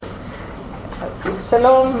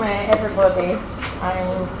Shalom, everybody.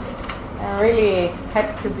 I'm really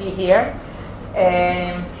happy to be here.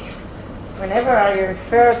 Whenever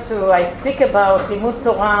I speak about Limud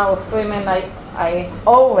Torah of women, I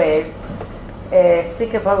always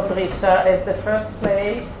speak about Risha as the first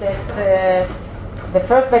place that the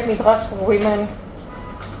first Beit Midrash for women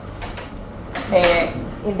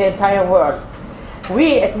in the entire world.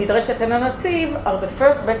 We at Midreshet Hananativ are the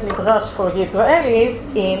first Beit Midrash for Israelis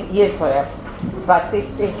in Israel. But it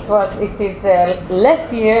is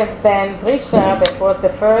less years than Risha that was the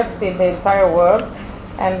first in the entire world.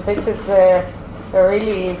 And this is a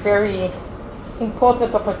really very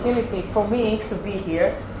important opportunity for me to be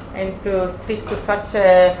here and to speak to such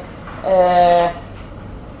a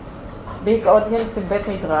big audience in Beit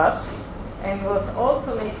Midrash. And what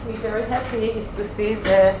also makes me very happy is to see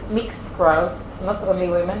the mixed crowd, not only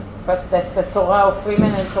women, but that the Torah of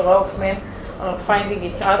women and Torah of men are finding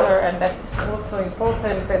each other, and that's also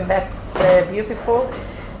important, and that's beautiful.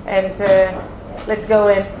 And let's go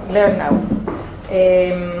and learn now.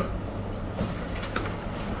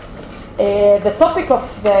 The topic of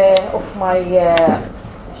my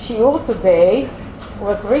shiur today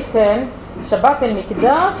was written Shabbat and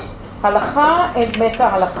Mikdash, Halakhah and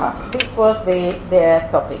Meta-Halakhah. This was the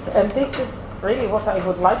topic, and this is really what I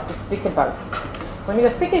would like to speak about. When we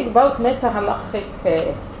are speaking about Meta-Halakhah,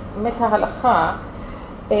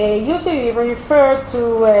 usually we refer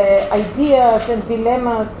to ideas and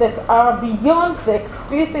dilemmas that are beyond the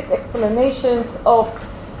explicit explanations of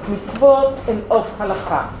mitzvot and of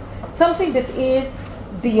halakha, something that is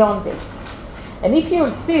beyond it. And if you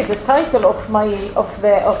will see the title of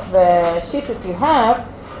the sheet that you have,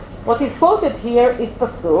 what is quoted here is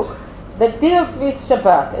pasuk that deals with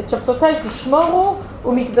Shabbat. Et Shabbatai tishmoru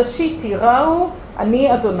u'mikdashi tirau ani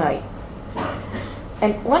Adonai.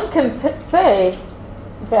 And one can say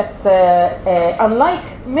that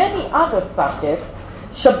unlike many other subjects,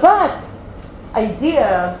 Shabbat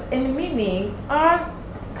ideas and meaning are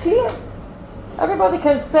clear. Everybody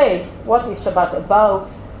can say what is Shabbat about.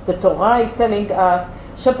 The Torah is telling us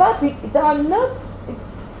Shabbat.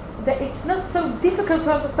 It's not so difficult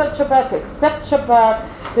to understand Shabbat, to accept Shabbat.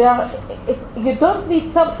 You don't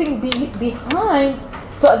need something behind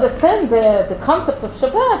to understand the concept of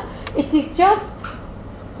Shabbat. It is just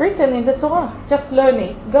written in the Torah. Just learn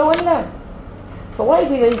it. Go and learn. So why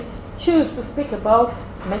did I choose to speak about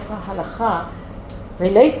Meta-Halakhah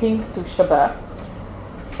relating to Shabbat?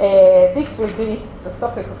 This will be the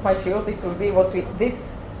topic of my shiur. This will be what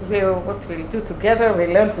we'll do together.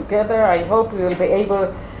 We'll learn together. I hope we will be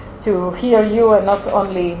able to hear you and not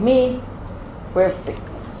only me. We'll see.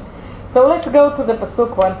 So let's go to the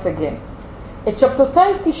pasuk once again. Et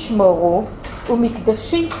Shabbatai tishmoru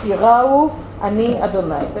u'mikdashi tirau ani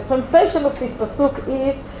Adonai. The translation of this pasuk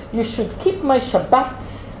is, you should keep my Shabbat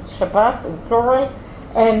in plural,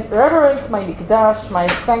 and reverence my Mikdash, my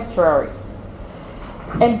sanctuary.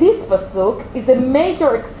 And this pasuk is a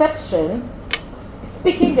major exception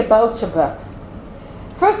speaking about Shabbat.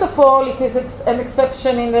 First of all, it is an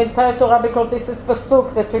exception in the entire Torah because this is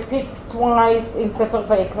pasuk that repeats twice in Sefer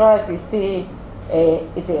Vayikra, as you see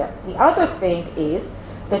there. The other thing is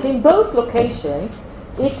that in both locations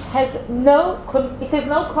it has no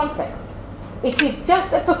context. It is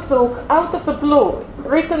just a pasuk out of the blue,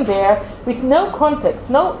 written there with no context.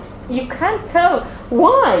 You can't tell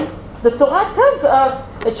why the Torah tells us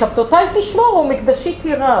that Shabbatai tishmoru mikdashi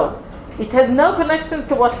tirau. It has no connection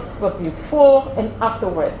to what before and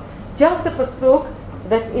afterwards. Just a pasuk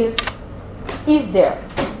that is there.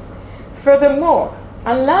 Furthermore,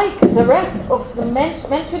 unlike the rest of the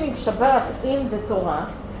mentioning Shabbat in the Torah,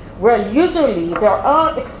 where usually there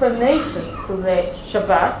are explanations to the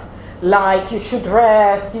Shabbat, like you should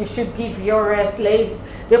rest, you should give your slaves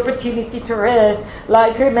the opportunity to rest,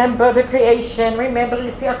 like remember the creation, remember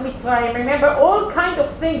Yetziat Mitzrayim, remember all kinds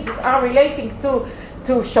of things that are relating to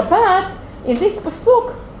Shabbat. In this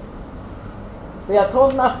pasuk, we are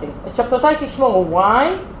told nothing. Shabbatai tishmoru.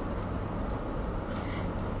 Why?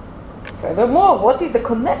 Furthermore, what is the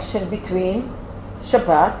connection between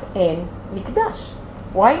Shabbat and Mikdash?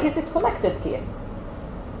 Why is it connected here?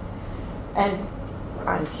 And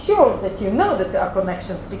I'm sure that you know that there are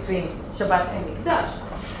connections between Shabbat and Mikdash.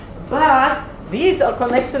 But these are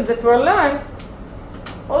connections that were learned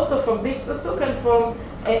also from this pasuk and from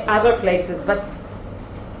other places. But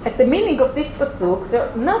at the meaning of this pasuk,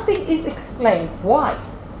 nothing is explained. Why?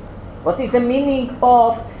 What is the meaning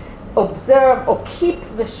of observe or keep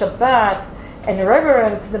the Shabbat and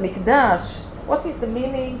reverence the Mikdash? What is the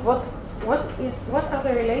meaning? What are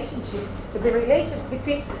the relationships? The relations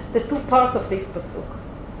between the two parts of this pasuk.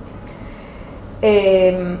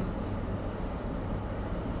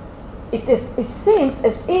 it seems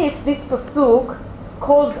as if this pasuk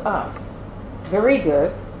calls us, the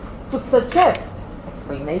readers, to suggest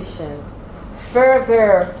explanations,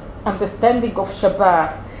 further understanding of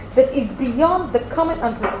Shabbat that is beyond the common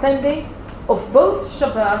understanding of both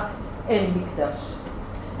Shabbat and Mikdash.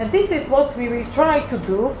 And this is what we will try to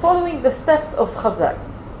do following the steps of Chazal.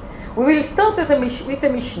 We will start with a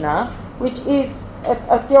Mishnah, which is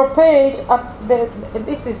at your page.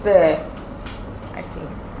 This is the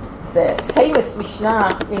famous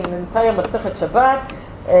Mishnah in the entire Masechet Shabbat,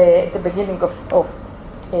 at the beginning of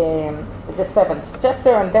the 7th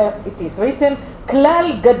chapter, and there it is written,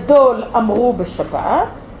 Klal Gadol Amru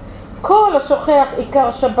B'Shabbat, כל השוכח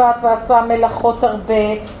עיקר שבת ועשה מלאכות הרבה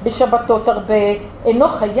בשבתות הרבה אינו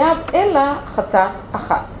חייב אלא חטאת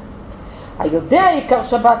אחת. היודע עיקר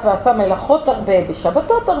שבת ועשה מלאכות הרבה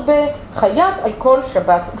בשבתות הרבה חייב על כל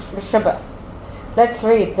שבת ושבת. Let's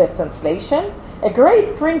read the translation. A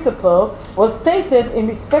great principle was stated in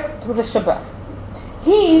respect to the Shabbat.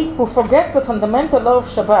 He who forgets the fundamental law of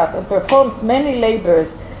Shabbat and performs many labors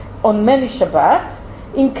on many Shabbats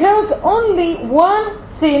incurs only one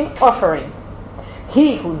sin offering.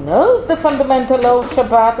 He who knows the fundamental law of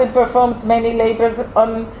Shabbat and performs many labors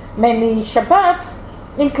on many Shabbats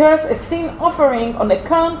incurs a sin offering on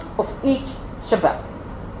account of each Shabbat.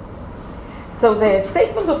 So the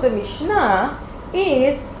statement of the Mishnah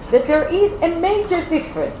is that there is a major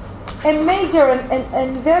difference, a major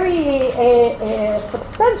and very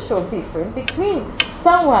substantial difference between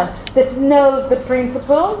someone that knows the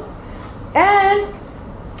principle and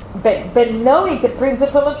but knowing the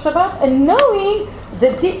principle of Shabbat and knowing the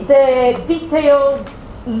detailed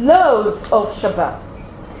laws of Shabbat.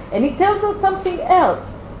 And he tells us something else,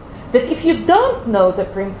 that if you don't know the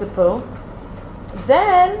principle,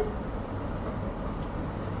 then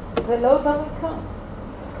the law doesn't count.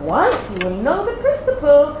 Once you will know the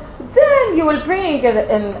principle, then you will bring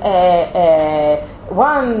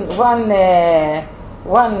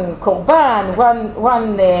one korban,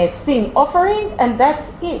 one sin offering, and that's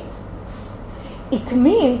it. It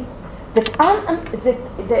means that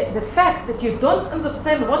the fact that you don't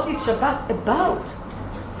understand what is Shabbat about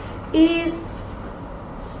is,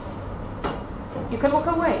 you can walk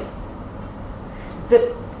away.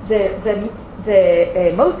 The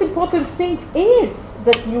most important thing is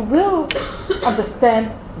that you will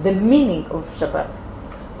understand the meaning of Shabbat.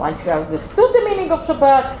 Once you have understood the meaning of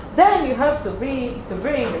Shabbat, then you have to bring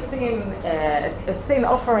a sin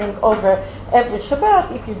offering over every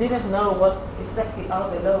Shabbat if you didn't know what exactly are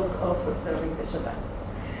the laws of observing the Shabbat.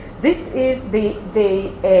 This is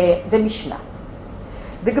the Mishnah.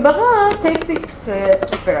 The Gemara takes it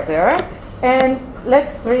further, and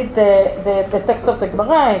let's read the text of the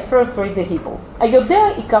Gemara. And first read the Hebrew. היודע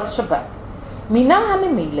עיקר שבת. מינה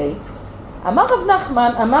הנמילי, אמר רב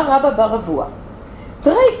נחמן, אמר רבא בר רבוע.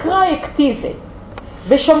 תראי קרא כתיבה,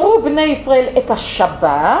 ושמרו בני ישראל את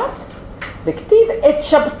השבת, וכתיב את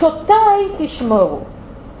שבתותיי תשמרו.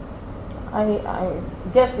 I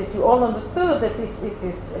guess that you all understood that this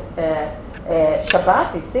is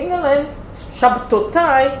Shabbat is single and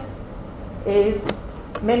שבתותיי is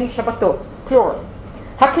many Shabbatot, plural.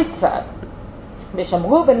 הכיצד?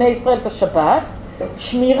 ושמרו בני ישראל את השבת,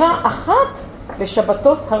 שמירה אחת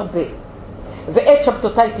בשבתות הרבה. ואת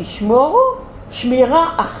שבתותיי תשמורו,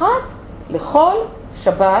 שמירה אחת לכל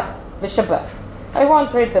שבת ושבת. I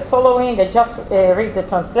won't read the following, I just read the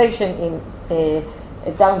translation in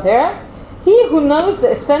down there. He who knows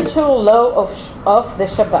the essential law of the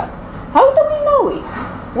Shabbat. How do we know it?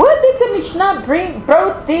 Where did the Mishnah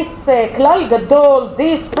brought this klal gadol,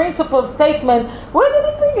 this principle statement? Where did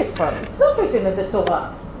it bring it from? It's not written in the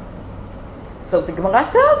Torah. So the Gemara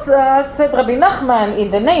tells us that Rabbi Nachman, in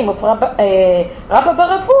the name of Rabba bar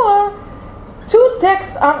Ravua, two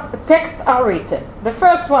texts are written. The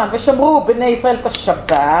first one, V'shamru b'nei Yisrael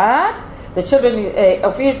Shabbat, the children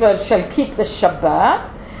of Israel shall keep the Shabbat,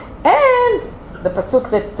 and the pasuk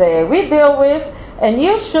that we deal with, and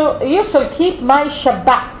you shall keep my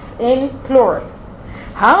Shabbats, in plural.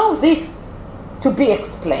 How this to be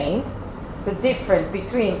explained, the difference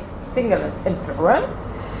between singular and plural.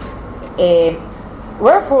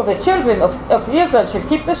 Wherefore the children of Israel shall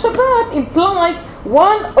keep the Shabbat implies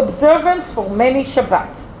one observance for many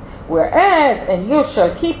Shabbats, whereas and you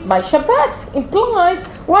shall keep my Shabbats implies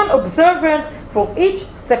one observance for each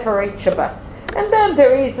separate Shabbat. And then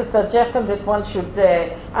there is a suggestion that one should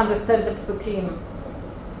understand the psukim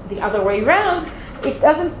the other way around.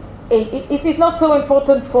 It is not so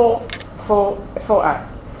important for us.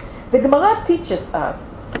 The Gemara teaches us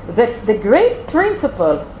that the great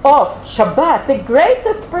principle of Shabbat, the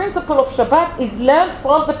greatest principle of Shabbat is learned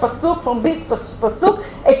from the pasuk, from this pasuk,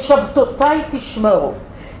 et Shabtotai tishmeru.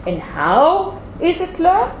 And how is it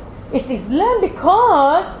learned? It is learned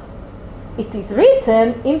because it is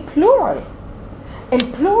written in plural.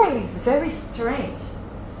 And plural is very strange.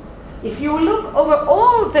 If you look over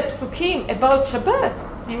all the psukim about Shabbat,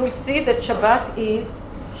 you will see that Shabbat is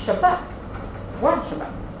Shabbat. One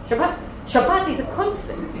Shabbat. Shabbat is a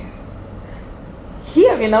concept.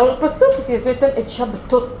 Here in our pasuk it is written, et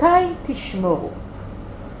Shabtotai tishmeru.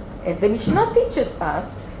 And the Mishnah teaches us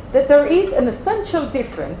that there is an essential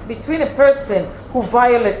difference between a person who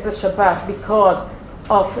violates the Shabbat because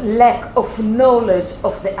of lack of knowledge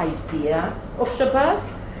of the idea of Shabbat,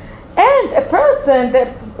 and a person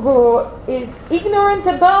who is ignorant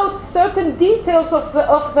about certain details of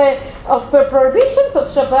the prohibitions of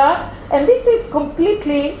Shabbat, and this is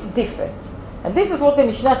completely different. And this is what the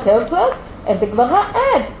Mishnah tells us, and the Gemara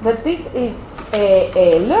adds that this is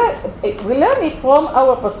we learn it from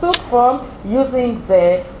our pasuk, from using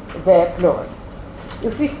the plural.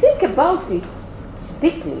 If we think about it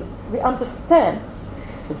deeply, we understand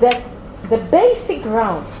that the basic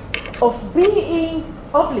ground of being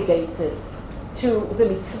obligated to the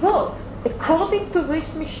mitzvot, according to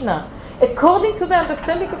this Mishnah, according to the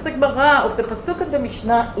understanding of the Gemara, of the pasuk and the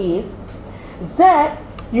Mishnah, is that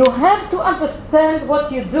you have to understand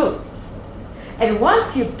what you do. And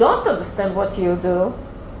once you don't understand what you do,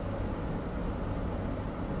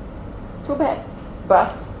 too bad.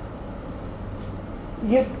 But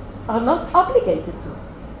you are not obligated to.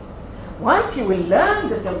 Once you will learn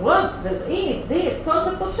that there is this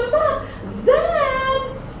concept of Shabbat,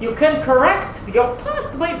 then you can correct your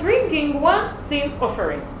past by bringing one sin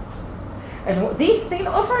offering. And this sin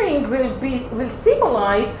offering will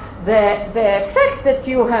symbolize the fact that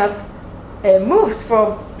you have moved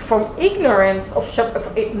from ignorance of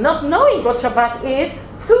Shabbat, not knowing what Shabbat is,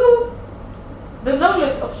 to the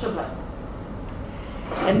knowledge of Shabbat.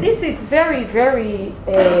 And this is very, very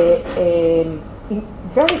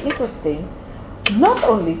interesting, not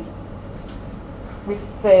only with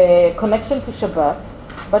connection to Shabbat,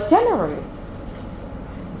 but generally.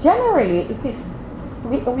 Generally, it is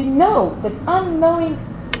we know that unknowing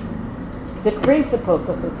the principles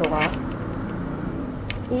of the Torah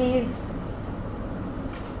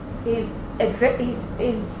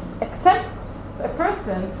accepts a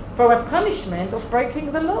person from a punishment of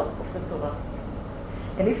breaking the law of the Torah.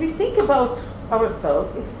 And if we think about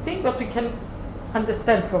ourselves, if we think what we can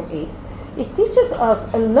understand from it, it teaches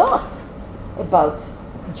us a lot about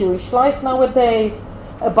Jewish life nowadays,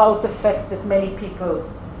 about the fact that many people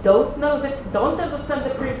don't understand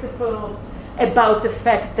the principles, about the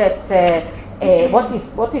fact that what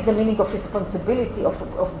is the meaning of responsibility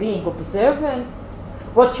of being observant,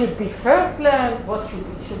 what should be first learned, what should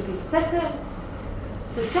be second.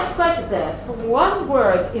 So just like that, from one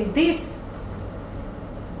word in this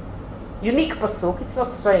unique pasuk, it's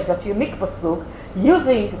not strange, that unique pasuk,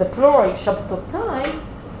 using the plural Shabtotai,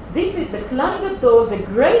 this is the Klan Gadol, the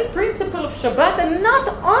great principle of Shabbat, and not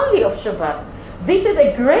only of Shabbat. This is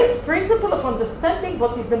a great principle of understanding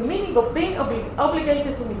what is the meaning of being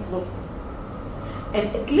obligated to mitzvot.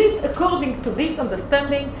 And at least according to this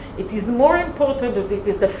understanding, it is more important that it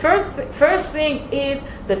is the first thing is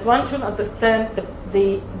that one should understand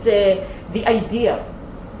the idea.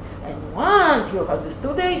 And once you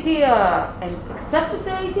understood the idea and accepted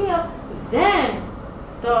the idea, then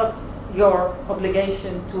starts your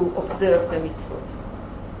obligation to observe the mitzvot.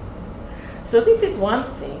 So this is one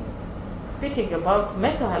thing. Speaking about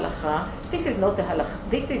Meta-Halakhah, this is not a halakha.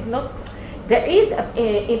 There is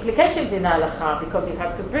implications in halakha because you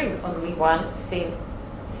have to bring only one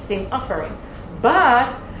sin offering.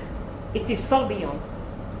 But it is far beyond.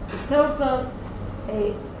 It tells us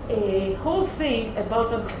a whole thing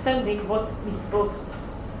about understanding what mitzvot,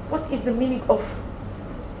 what is the meaning of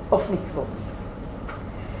mitzvot.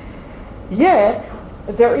 Yet,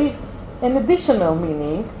 there is an additional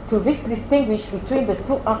meaning to this distinguish between the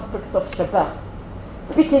two aspects of Shabbat.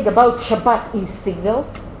 Speaking about Shabbat in single,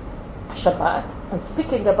 Shabbat, and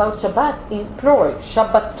speaking about Shabbat in plural,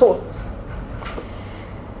 Shabbatot.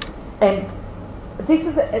 And this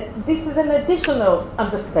is an additional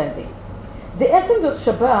understanding. The essence of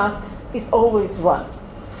Shabbat is always one.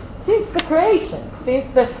 Since the creation,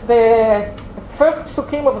 since the first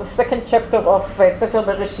psukim of the second chapter of Sefer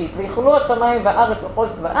Bereshit, V'yichulu hashamayim va'aretz v'chol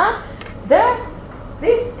tzva'ah,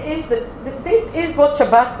 this is what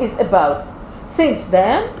Shabbat is about. Since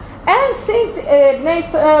then, and since Bnei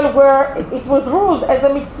Israel it was ruled as a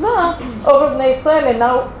mitzvah over Bnei Israel, and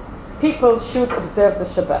now people should observe the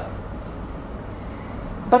Shabbat.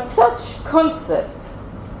 But such concept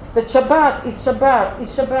that Shabbat is Shabbat is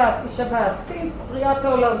Shabbat is Shabbat since Briat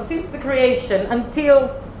Olam, since the creation until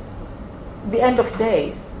the end of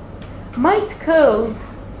days, might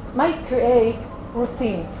create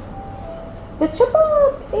routine. That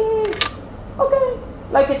Shabbat is okay,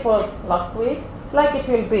 like it was last week, like it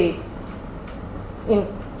will be in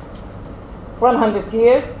 100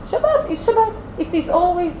 years. Shabbat is Shabbat. It is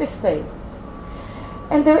always the same.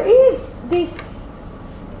 And there is this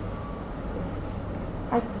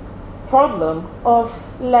problem of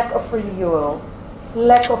lack of renewal,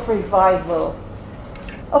 lack of revival,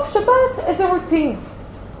 of Shabbat as a routine.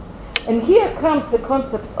 And here comes the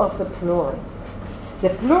concept of the plural. The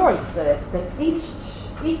plural says that each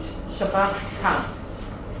Shabbat counts.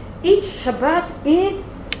 Each Shabbat is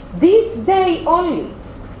this day only.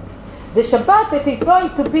 The Shabbat that is going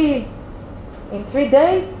to be in 3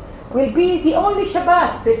 days will be the only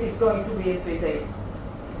Shabbat that is going to be in 3 days.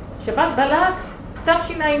 Shabbat Balak,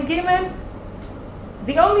 Tafshinayim Gimel,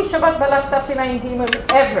 the only Shabbat Balak Tafshinayim Gimel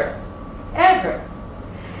ever.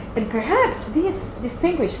 And perhaps this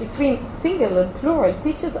distinguish between single and plural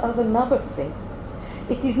teaches us another thing.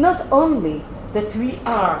 It is not only that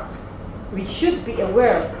we should be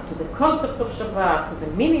aware to the concept of Shabbat, to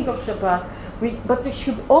the meaning of Shabbat, but we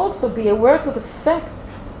should also be aware to the fact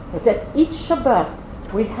that each Shabbat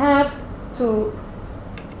we have to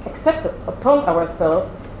accept it upon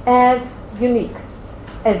ourselves as unique,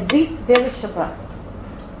 as this very Shabbat.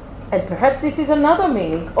 And perhaps this is another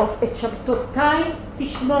meaning of a Shabbatai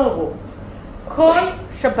Tishmoru. Kol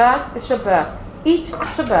Shabbat is Shabbat. Each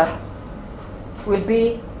Shabbat will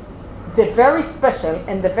be the very special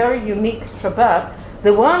and the very unique Shabbat,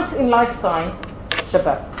 the once in lifetime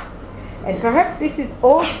Shabbat. And perhaps this is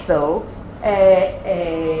also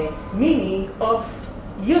a meaning of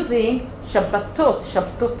using Shabbatot,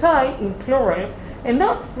 Shabbatai in plural, and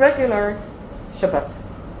not regular Shabbat.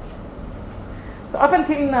 So up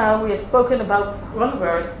until now we have spoken about one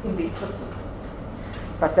word in this pasuk.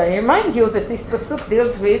 But I remind you that this pasuk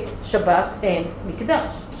deals with Shabbat and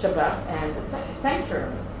Mikdash, Shabbat and the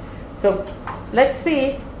sanctuary. So let's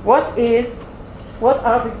see what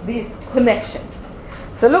are these connections.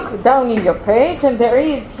 So look down in your page, and there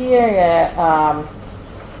is here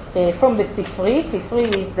from the Sifri.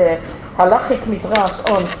 Sifri is the halachic midrash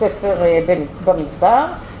on Sefer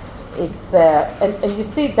Bamidbar. It's and you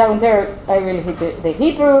see down there I will read the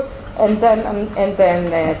Hebrew and then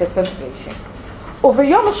the translation.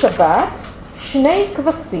 וביום השבת שני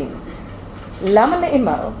כבשים. למה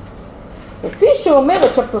נאמר? לפי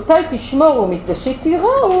שאומרת שבתותיי תשמורו מקדשי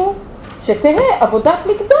תיראו, שתהא עבודת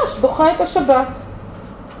מקדש דוחה את השבת.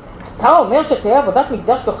 אתה אומר שתהא עבודת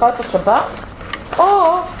מקדש דוחה את השבת?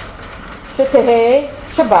 או שתהא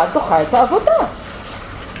שבת דוחה את העבודה?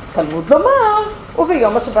 תלמוד לומר,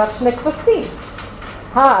 וביום השבת שני כבשים.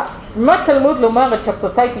 מה תלמוד לומר את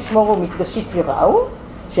שבתותיי תשמורו מקדשי תיראו?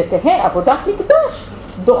 שתהא עבודת מקדש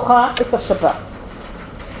דוחה את השבת.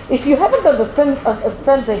 If you haven't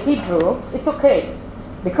understand the Hebrew, it's okay,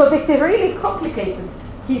 because it's a really complicated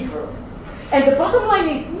Hebrew. And the bottom line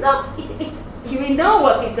is not, you may know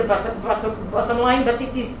what is the bottom line, but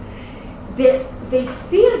it is, they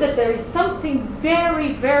feel that there is something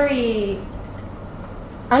very, very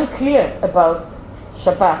unclear about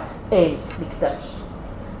Shabbat and Mikdash.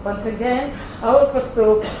 Once again, our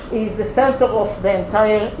pasuk is the center of the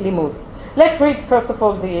entire limud. Let's read first of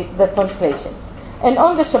all the translation. And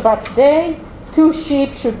on the Shabbat day, 2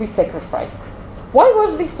 sheep should be sacrificed. Why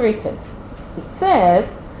was this written? It says,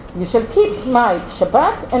 you shall keep my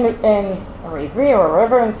Shabbat and revere or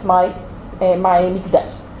reverence my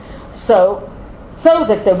Mikdash. So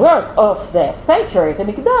that the work of the sanctuary, the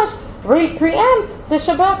Mikdash, will preempt the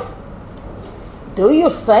Shabbat. Do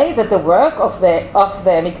you say that the work of the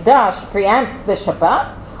Mikdash preempts the Shabbat,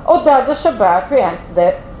 or does the Shabbat preempt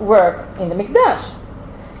the work in the Mikdash?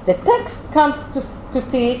 The text comes to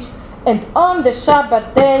teach, and on the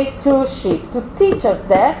Shabbat day 2 sheep, to teach us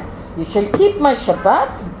that you shall keep my Shabbat,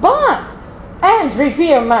 and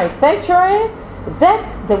revere my sanctuary,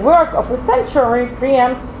 that the work of the sanctuary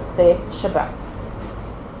preempts the Shabbat.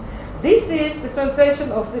 This is the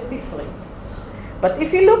translation of the Sifri. But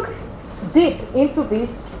if you look deep into this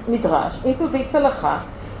midrash, into this halakha,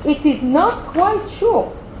 it is not quite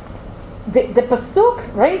sure. The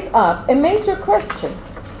pasuk raised up a major question.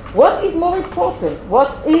 What is more important?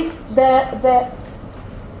 What is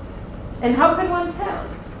and how can one tell?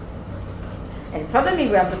 And suddenly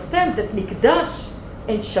we understand that Mikdash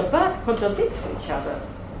and Shabbat contradict each other.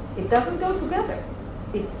 It doesn't go together.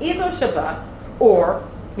 It's either Shabbat or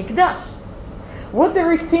Mikdash. Would the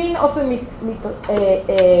routine of the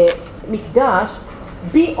Mikdash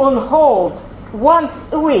be on hold once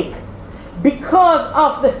a week because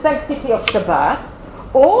of the sanctity of Shabbat,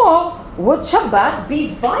 or would Shabbat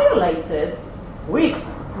be violated with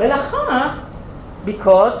Melacha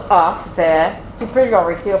because of the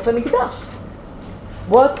superiority of the Mikdash?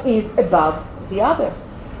 What is above the other?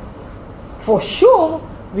 For sure,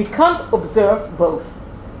 we can't observe both.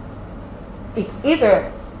 It's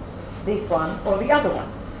either this one or the other one.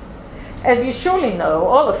 As you surely know,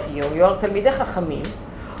 all of you are Talmidei Chachamim,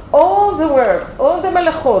 all the works, all the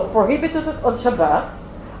melachot prohibited on Shabbat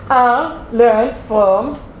are learned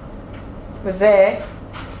from the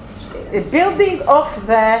building of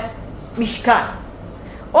the Mishkan.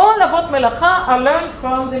 All Avot Melacha are learned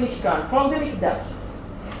from the Mishkan, from the Mikdash.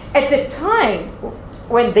 At the time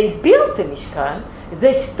when they built the Mishkan,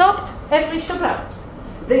 they stopped every Shabbat.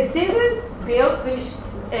 They didn't build the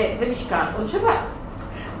Mishkan on Shabbat.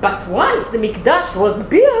 But once the Mikdash was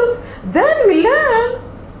built, then we learn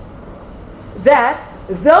that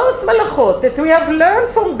those malachot that we have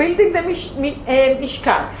learned from building the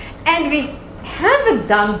Mishkan, and we haven't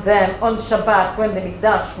done them on Shabbat when the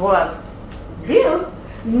Mikdash was built,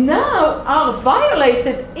 now are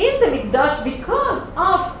violated in the Mikdash because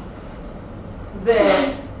of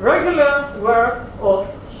the regular work of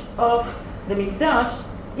the Mikdash,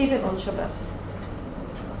 even on Shabbat.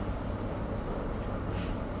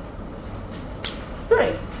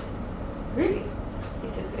 Strange. Really.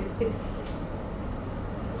 It's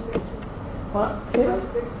what?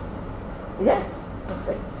 Yes.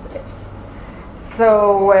 Okay. So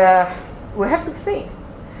we have to think.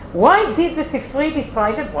 Why did the Sifri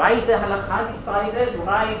decide it? Why the Halakha decided?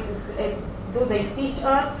 Why do they teach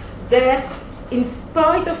us that in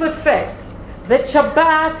spite of the fact that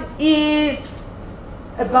Shabbat is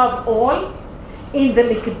above all, in the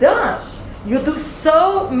Mikdash you do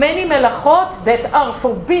so many melachot that are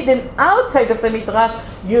forbidden outside of the Midrash.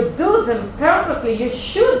 You do them purposely. You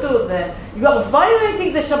should do them. You are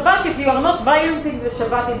violating the Shabbat if you are not violating the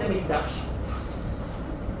Shabbat in the Mikdash.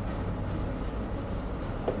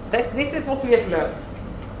 This is what we have learned.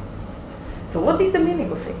 So what is the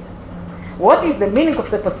meaning of it? What is the meaning of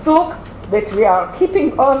the pasuk that we are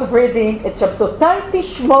keeping on reading? Et Shabtotai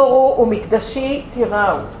tishmoru u'mikdashi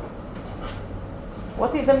tirau.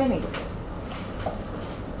 What is the meaning of it?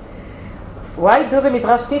 Why do the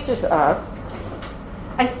Midrash teaches us?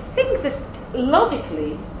 I think that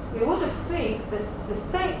logically we would have think that the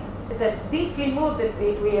same that this limud that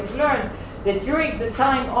we have learned that during the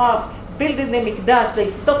time of building the Mikdash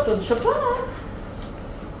they stopped on Shabbat.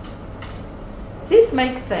 This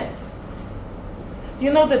makes sense.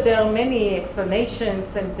 You know that there are many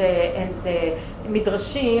explanations and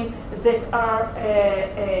midrashim that are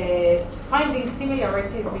finding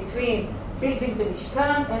similarities between building the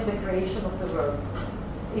Mishkan and the creation of the world.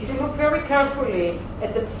 If you look very carefully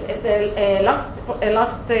at the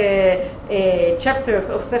last chapters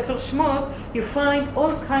of Sefer Shmot, you find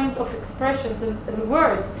all kinds of expressions and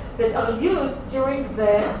words that are used during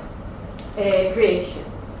the creation.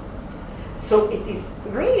 So it is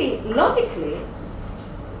really logically,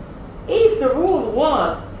 if the rule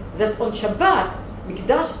was that on Shabbat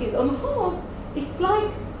Mikdash is on hold, it's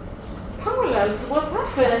like parallel to what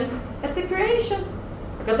happened at the creation.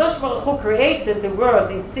 Kadosh Baruch Hu created the world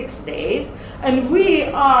in 6 days, and we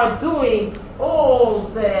are doing all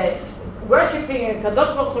the worshipping and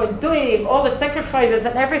Kadosh Baruch Hu and doing all the sacrifices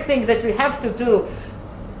and everything that we have to do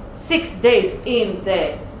 6 days in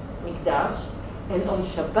the Mikdash, and on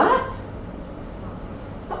Shabbat,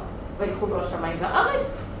 stop. ויקחו לו השמיים והארץ,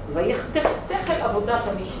 ויחתך אל עבודת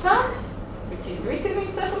המשכן, which is written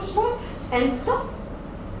in Sefer Shmot, and stop.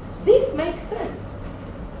 This makes sense.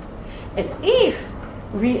 As if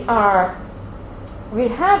we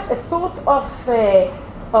have a sort of a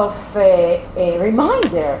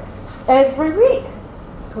reminder every week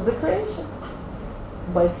to the creation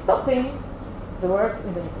by stopping the work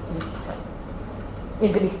in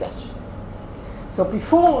the Mikdash. So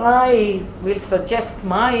before I will suggest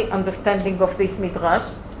my understanding of this midrash,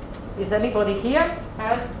 is anybody here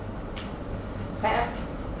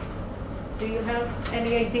do you have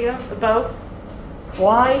any idea about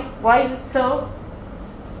why is it so?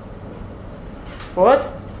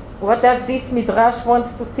 What does this midrash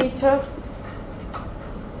want to teach us?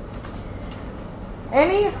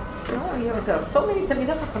 Any? No, there are so many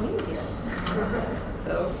Talmidei Chachamim here.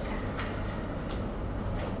 So,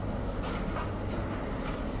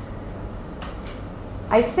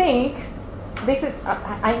 I think this is.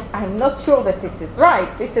 I'm not sure that this is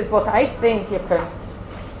right. This is what I think. You can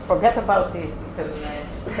forget about it. You can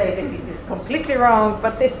say that it is completely wrong.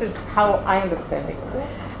 But this is how I understand it.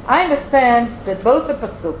 I understand that both the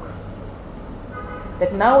pasuk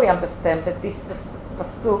that now we understand that this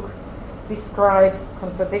pasuk describes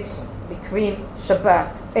contradiction between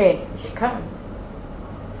Shabbat and Mishkan.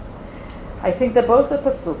 I think that both the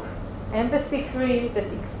pasuk and the Sifri that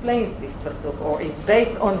explains this pasuk, or is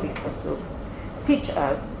based on this pasuk, teach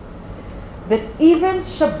us that even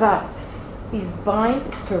Shabbat is bound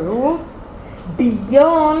to rules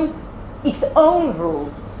beyond its own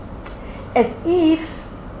rules, as if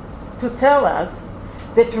to tell us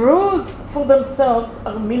that rules for themselves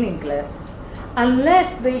are meaningless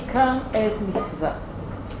unless they come as mitzvah.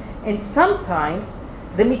 And sometimes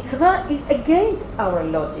the mitzvah is against our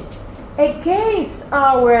logic, against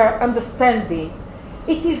our understanding.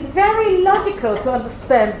 It is very logical to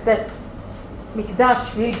understand that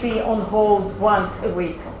Mikdash will be on hold once a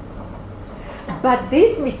week. But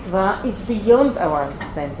this mitzvah is beyond our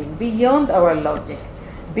understanding, beyond our logic,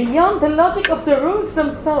 beyond the logic of the rules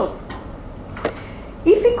themselves.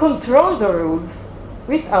 If we control the rules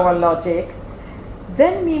with our logic,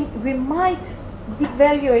 then we might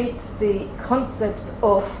devaluate the concept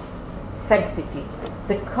of sanctity,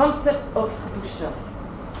 the concept of kedusha.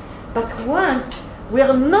 But once we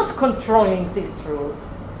are not controlling these rules,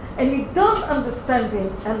 and we don't understand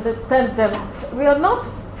them, we are not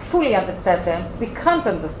fully understand them, we can't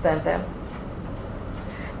understand them.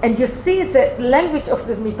 And you see the language of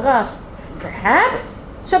the Midrash, perhaps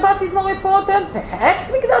Shabbat is more important,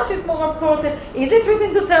 perhaps Mikdash is more important. Is it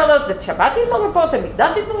written to tell us that Shabbat is more important,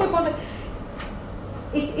 Mikdash is more important?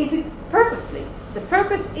 It is purposely. The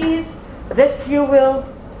purpose is that you will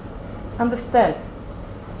understand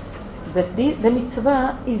that the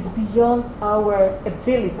mitzvah is beyond our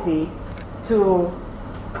ability to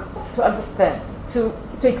understand, to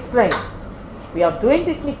explain. We are doing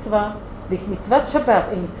this mitzvah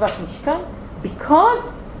Shabbat and mitzvah Mishkan,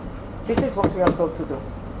 because this is what we are told to do.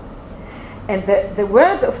 And the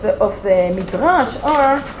word of the Midrash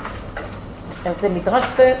are, as the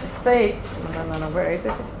Midrash states, where is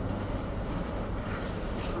it?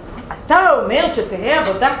 אתה אומר שתהיה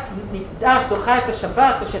עבודת מקדש דוחה את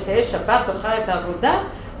השבת, או שתהיה שבת דוחה את העבודה,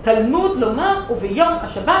 תלמוד לומר וביום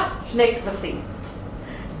השבת שני כבשים.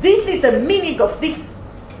 This is the meaning of this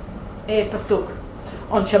pasuk.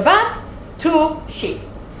 On Shabbat, 2 sheep.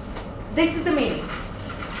 This is the meaning.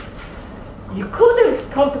 You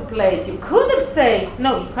couldn't contemplate, you couldn't say,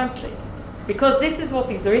 no, you can't say, because this is what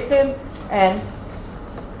is written, and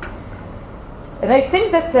I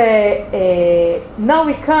think that now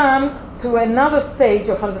we come to another stage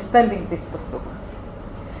of understanding this pasuk.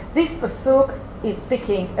 This pasuk is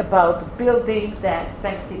speaking about building that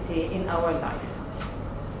sanctity in our life.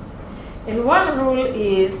 And one rule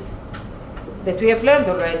is that we have learned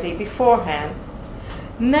already beforehand: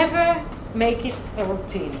 never make it a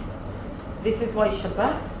routine. This is why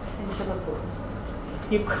Shabbat and Shabbatot.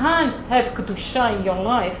 You can't have kedusha in your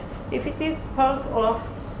life if it is part of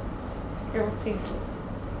a routine,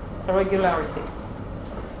 a regularity.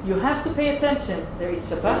 You have to pay attention. There is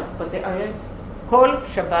Shabbat, but there are Kol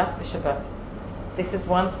Shabbat v'Shabbat. This is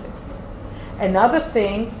one thing. Another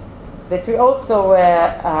thing that we also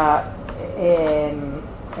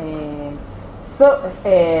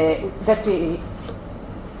that we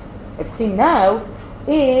have seen now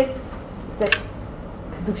is that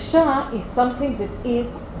kedusha is something that is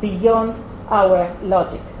beyond our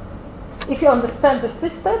logic. If you understand the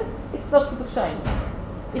system, it's not kedusha anymore.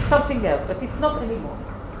 It's something else, but it's not anymore.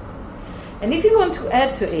 And if you want to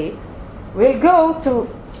add to it, we'll go to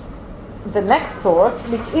the next source,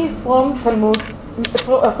 which is from Talmud,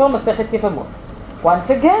 from Masechet Yevamot. Once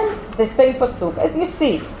again, the same pasuk. As you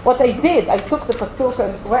see, what I did, I took the pasuk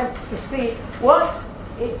and went to see what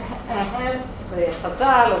it has the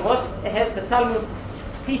Chazal, or what has the Talmud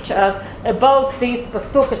teach us about this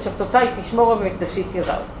pasuk, et Shabbatai tishmoru v'mikdashit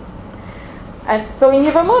yirau. And so in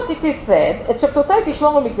Yevamot it is said, et Shabbatai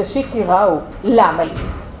tishmoru v'mikdashit yirau, lama li.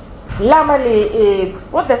 Lama li is,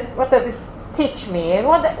 what does it teach me? And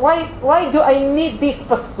why do I need this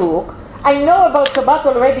pasuk? I know about Shabbat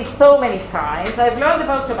already so many times. I've learned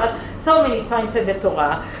about Shabbat so many times in the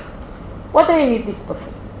Torah. What do I need this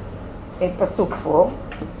pasuk for?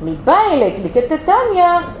 מבא אלי כתתניא,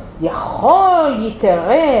 יכול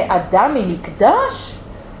יקרא אדם ממקדש?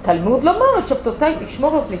 תלמוד לומר, את שבתותיי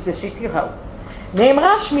תשמור ומקדשית יראו.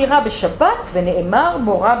 נאמרה שמירה בשבת ונאמר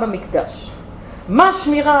מורה במקדש. מה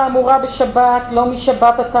שמירה אמורה בשבת? לא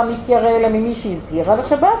משבת אתה מתיירא אלא ממי שהזהירה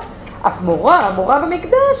לשבת. אף מורה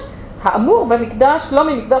במקדש, האמור במקדש, לא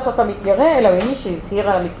ממקדש אתה מתיירא אלא ממי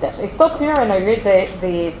שהזהירה למקדש. I stop here and I read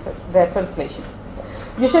the translation.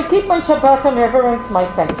 You shall keep my Shabbat and reverence my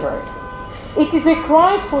sanctuary. It is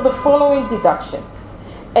required for the following deduction.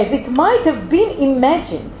 As it might have been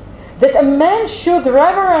imagined that a man should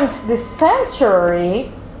reverence the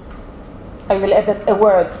sanctuary, I will add a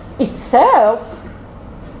word, itself,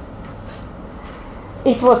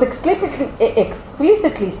 it was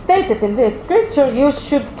explicitly stated in the scripture, you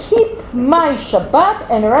should keep my Shabbat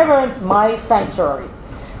and reverence my sanctuary.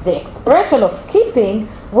 The expression of keeping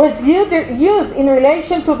was used in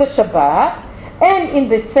relation to the Shabbat, and in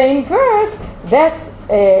the same verse that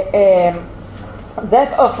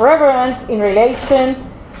of reverence in relation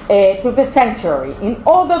to the sanctuary, in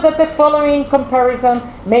order that the following comparison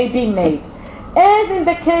may be made. As in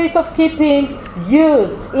the case of keeping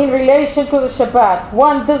used in relation to the Shabbat,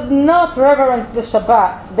 one does not reverence the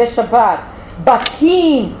Shabbat, but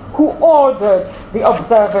him who ordered the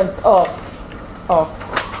observance of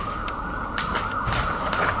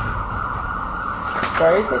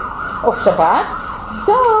Shabbat.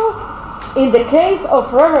 So, in the case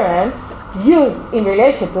of reverence used in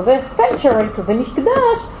relation to the sanctuary, to the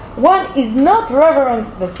Mikdash, one is not reverence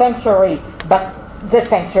the sanctuary,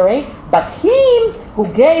 but him who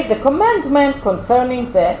gave the commandment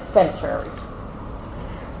concerning the sanctuary.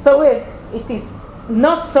 So it is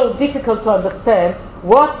not so difficult to understand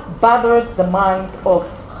what bothered the mind of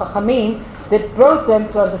Chachamim that brought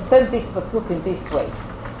them to understand this pasuk in this way.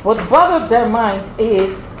 What bothered their mind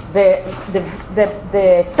is the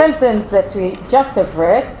sentence that we just have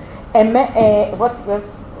read. What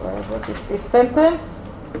is this sentence?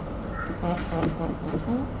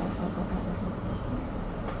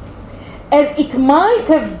 As it might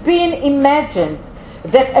have been imagined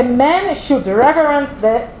that a man should reverence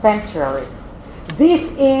the sanctuary. This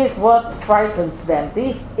is what frightens them.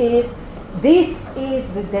 This is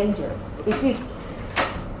the danger. It is.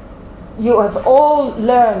 You have all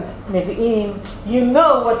learned Nevi'im. You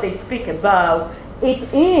know what they speak about. It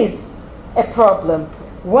is a problem.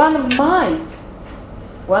 One might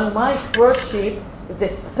worship the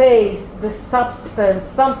space, the substance,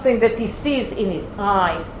 something that he sees in his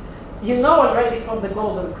eye. You know already from the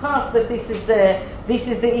golden calf that this is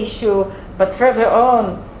the issue, but further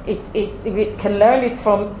on, we can learn it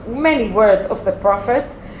from many words of the prophets,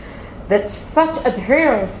 that such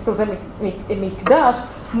adherence to the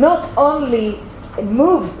Mikdash not only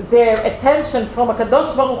moved their attention from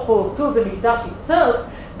HaKadosh Baruch Hu to the Mikdash itself,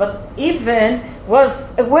 but even was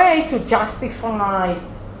a way to justify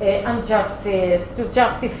injustice, to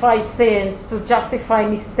justify sins, to justify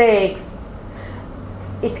mistakes.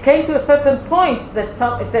 It came to a certain point that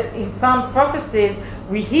in some prophecies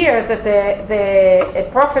we hear that the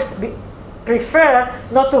prophets prefer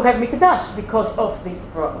not to have Mikdash because of this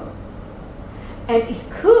problem. And it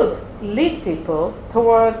could lead people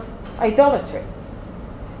towards idolatry,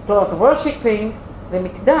 towards worshipping the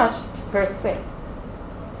Mikdash per se.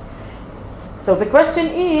 So the question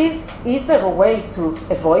is there a way to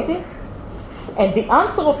avoid it? And the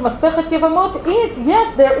answer of Masechet Yevamot is,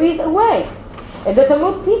 yes, there is a way. And the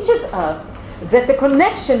Talmud teaches us that the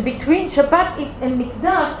connection between Shabbat and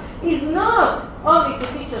Mikdash is not only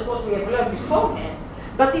to teach us what we have learned beforehand,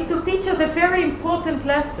 but it to teach us a very important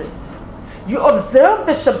lesson. You observe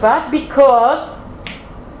the Shabbat because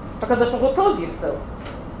HaKadosh Baruch Hu told you so.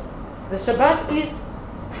 The Shabbat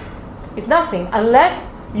is nothing unless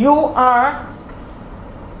you are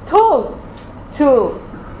told to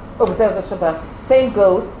observe the Shabbat. Same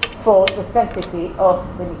goes for the sanctity of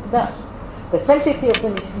the Mikdash. The sanctity of the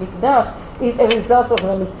Mikdash is a result of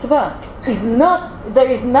the mitzvah. There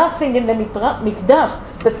is nothing in the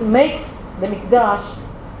Mikdash that makes the Mikdash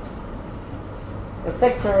a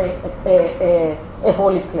sanctuary, a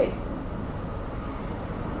holy place.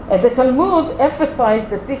 And the Talmud emphasized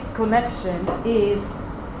that this connection is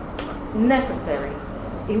necessary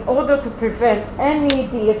in order to prevent any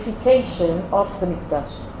deification of the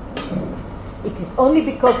Mikdash. It is only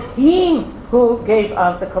because Him who gave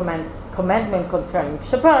us the commandment concerning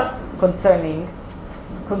Shabbat, concerning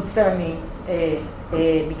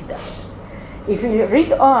Mikdash. If you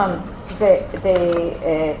read on the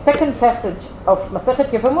second passage of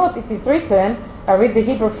Masechet Yevamot, it is written, I read the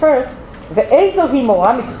Hebrew first, ואיזו היא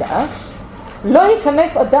מורה מקדש, לא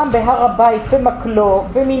ייכנס אדם בהר הבית במקלו,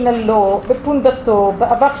 במנהלו, בפונדתו,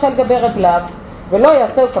 באבק שעל גבי רגליו, ולא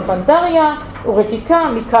יעשהו כבנדריה ורקיקה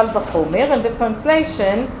מקל וחומר. And the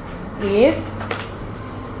translation is,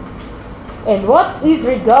 and what is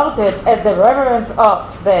regarded as the reverence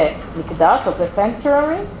of the Mikdash, of the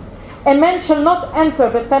sanctuary, a man shall not enter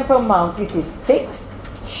the Temple Mount with his stick,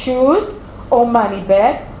 shoes, or money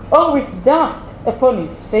bag, or with dust upon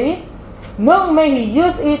his feet, nor may he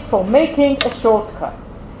use it for making a shortcut.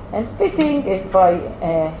 And spitting is by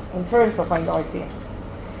inference of minority.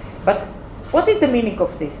 But what is the meaning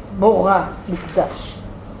of this? Mora Mikdash.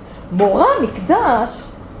 Mora Mikdash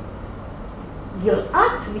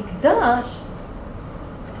Yirat Mikdash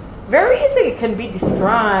very easily can be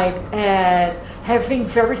described as having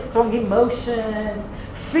very strong emotions,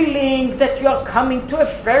 feeling that you are coming to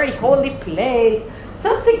a very holy place,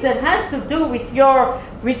 something that has to do with your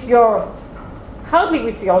hardly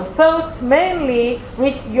with your thoughts, mainly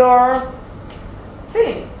with your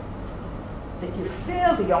feelings. That you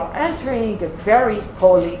feel that you're entering a very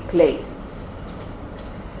holy place.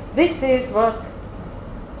 This is what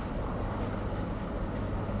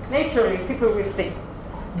naturally people will think.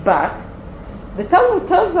 But the Talmud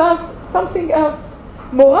tells us something else.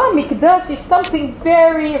 Mora Mikdash is something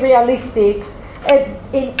very realistic,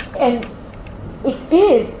 and it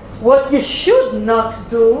is what you should not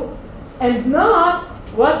do and not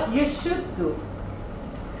what you should do.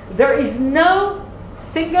 There is no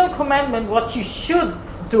single commandment what you should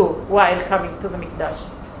do while coming to the Mikdash.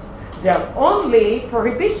 There are only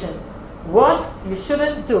prohibitions, what you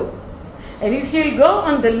shouldn't do. And if you go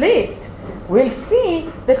on the list, we'll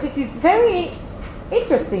see that it is very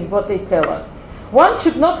interesting what they tell us. One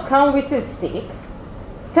should not come with a stick,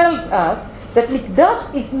 tells us that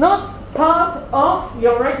Mikdash is not part of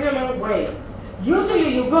your regular way.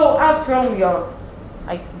 Usually you go out from your,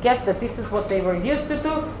 I guess that this is what they were used to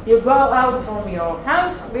do, you go out from your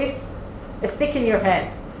house with a stick in your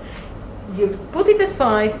hand. You put it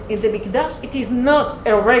aside. In the Mikdash, it is not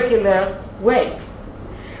a regular way.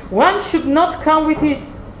 One should not come with his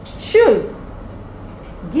shoes.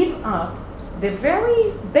 Give up the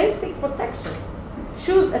very basic protection.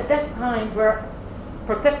 Shoes at that time were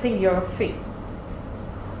protecting your feet.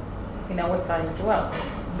 In our time as well.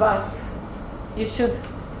 But you should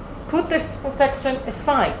put this protection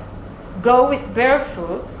aside. Go with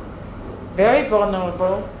barefoot, very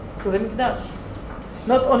vulnerable, to the Mikdash.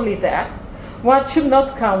 Not only that, one should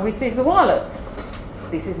not come with his wallet.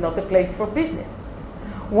 This is not a place for business.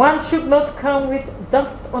 One should not come with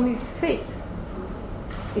dust on his feet.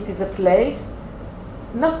 It is a place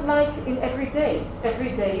not like in every day.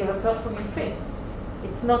 Every day you have dust on your feet.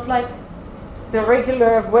 It's not like the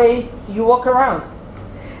regular way you walk around.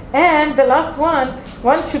 And the last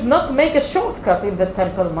one should not make a shortcut in the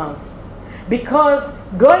Temple Mount, because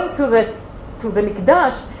going to the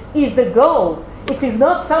Mikdash is the goal. It is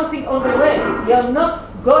not something on the way. You are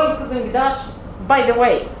not going to the Mikdash by the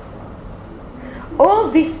way.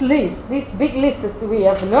 All this list, this big list that we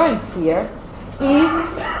have learned here,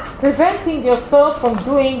 is preventing yourself from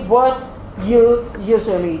doing what you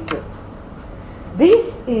usually do.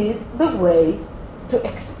 This is the way to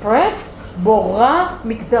express Bora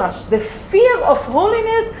Mikdash. The fear of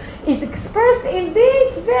holiness is expressed in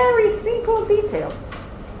these very simple details.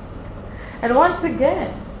 And once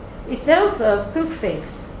again, it tells us two things.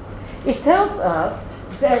 It tells us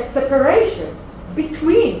the separation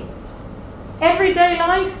between everyday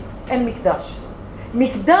life and Mikdash.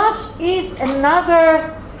 Mikdash is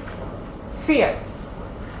another sphere.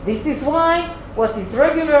 This is why what is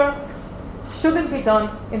regular shouldn't be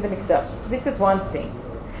done in the Mikdash. This is one thing.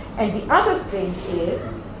 And the other thing is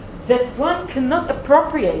that one cannot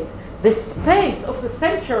appropriate the space of the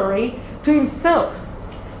sanctuary to himself.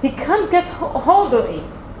 He can't get hold of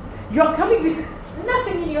it. You are coming with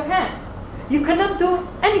nothing in your hand. You cannot do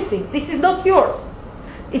anything. This is not yours.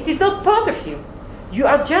 It is not part of you. You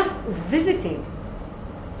are just visiting.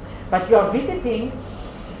 But you are visiting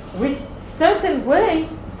with certain ways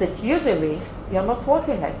that usually you are not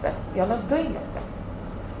walking like that. You are not doing like that.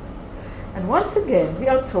 And once again, we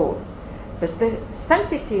are told that the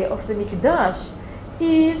sanctity of the Mikdash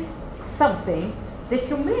is something that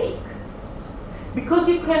you make, because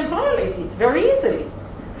you can violate it very easily.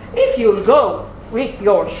 If you go with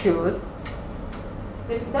your shoes,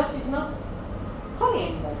 the Mikdash is not holy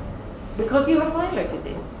anymore, because you have violated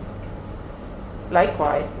it.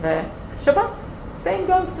 Likewise, the Shabbat. Same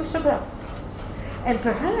goes to Shabbat. And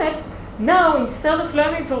perhaps now, instead of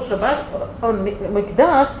learning for Shabbat on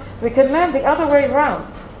Mikdash, we can learn the other way around.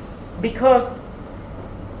 Because,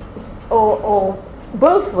 or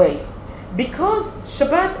both ways. Because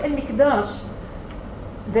Shabbat and Mikdash,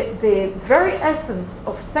 the very essence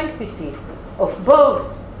of sanctity of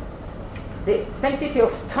both, the sanctity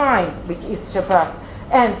of time, which is Shabbat,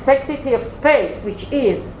 and sanctity of space, which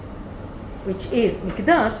is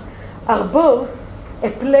Mikdash, are both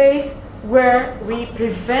a place where we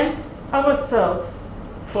prevent ourselves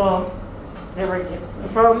from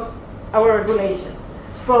our regulations,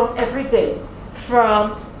 from every day,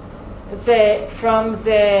 from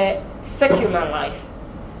the secular life.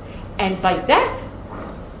 And by that,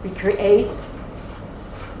 we create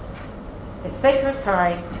a sacred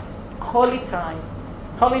time,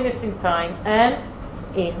 holiness in time and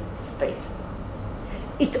in space.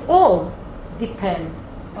 It all depends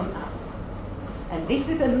on us. And this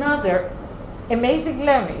is another amazing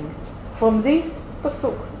learning from this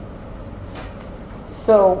pasuk.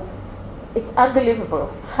 So it's unbelievable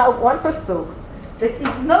how one pasuk that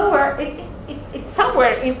is nowhere, it's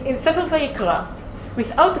somewhere in Sefer Vayikra,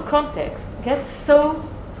 without the context, gets so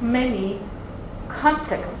many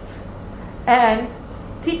contexts and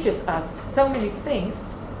teaches us so many things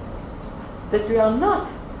that we are not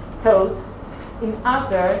taught in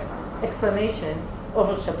other explanations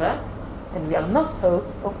over Shabbat, and we are not taught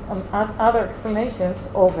on other explanations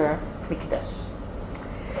over Mikdash.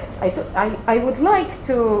 I would like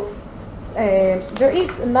to, there is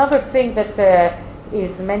another thing that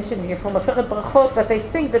is mentioned here from Masechet Brachot, but I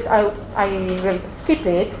think that I will skip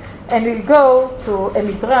it and will go to a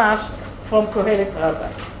midrash from Kohelet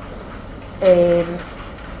Rabbi.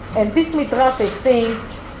 And this midrash, I think,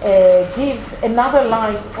 gives another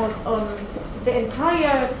light on the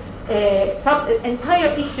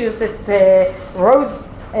entire issues that rose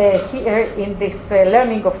here in this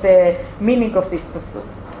learning of the meaning of this pasuk.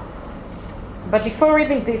 But before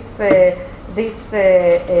reading this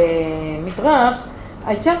midrash,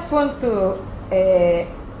 I just want to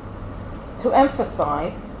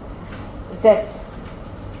emphasize that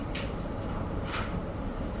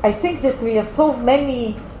I think that we have so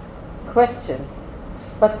many questions,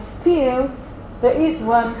 but still there is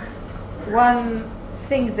one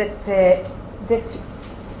thing that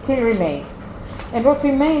still remains, and what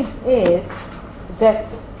remains is that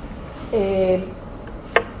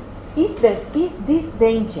is this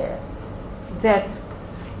danger that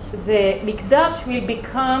the Mikdash will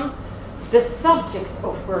become the subject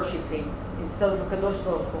of worshipping instead of Kadosh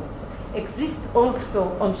Baruch Hu exists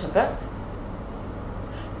also on Shabbat?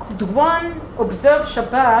 Could one observe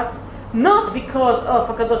Shabbat not because of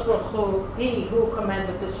Kadosh Baruch Hu, He who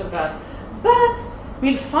commanded the Shabbat, but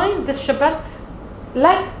we'll find the Shabbat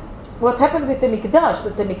like what happened with the Mikdash,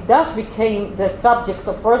 that the Mikdash became the subject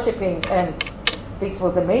of worshipping, and this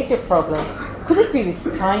was a major problem. Could it be with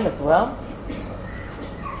time as well?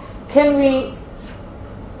 Can we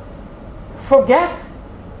forget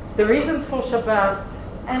the reasons for Shabbat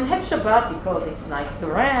and have Shabbat because it's nice to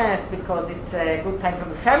rest, because it's a good time for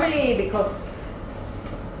the family, because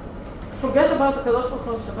forget about the Kadosh Baruch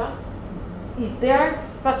Hu on Shabbat? Is there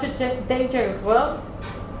such a danger as well?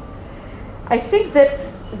 I think that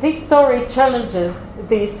this story challenges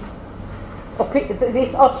this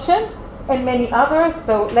option and many others,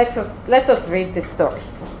 so let us read this story.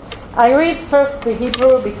 I read first the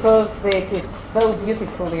Hebrew because it is so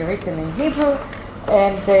beautifully written in Hebrew,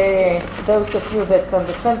 and those of you that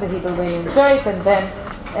understand the Hebrew will enjoy it, and then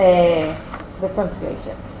the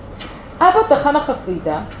translation. אבא תחנה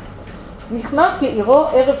חסידה נכנס לעירו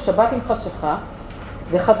ערב שבת עם חשיכה,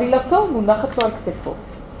 וחבילתו מונחת לו על כתפו.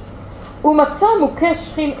 הוא מצא מוכה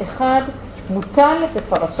שכין אחד מוטל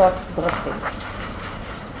בפרשת דרכים.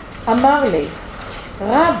 אמר לי,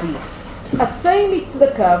 רבי, עשי לי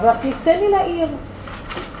צדקה והכניסני לעיר.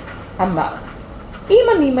 אמר, אם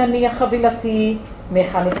אני מניח חבילתי,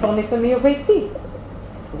 מהיכן אפרנסני וביתי?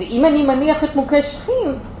 ואם אני מניח את מוכה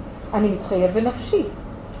שכין, אני מתחייב בנפשי.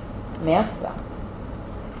 מה עשה?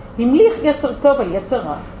 המליך יצר טוב על יצר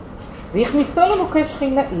רע, והכניסו למוכה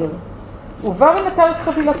שכין לעיר, ובא ונטל את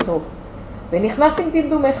חבילתו, ונכנס עם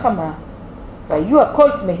דמדומי חמה, והיו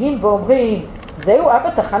הכל תמהים ואומרים, זהו אבא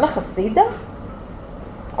תחנה חסידה?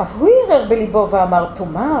 אף הוא ערער בליבו ואמר,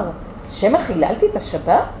 תאמר, שמא חיללתי את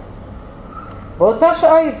השבת? באותה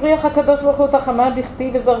שעה הבריח הקדוש ברוך הוא את החמה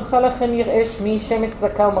בכתיב, וזרחה לכם יראה שמי שמש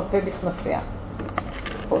צדקה ומרפא בכנפיה.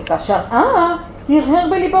 באותה שעה הרהר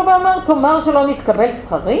בליבו ואמר, תאמר שלא נתקבל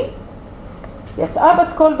שכרי? יצאה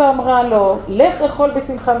בת קול ואמרה לו, לך אכול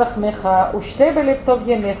בשמחה לחמך ושתה בלב טוב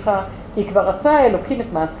ימיך, כי כבר רצה האלוקים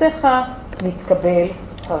את מעשיך, נתקבל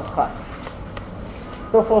שכרך.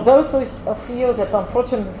 So for those of you that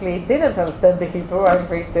unfortunately didn't understand the Hebrew, I'll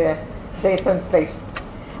read the translation.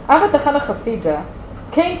 Abba Tachana Chasida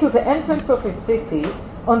came to the entrance of his city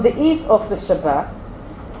on the eve of the Shabbat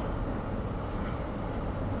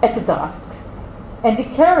at dusk, and he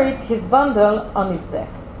carried his bundle on his back.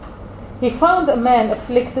 He found a man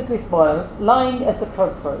afflicted with boils lying at the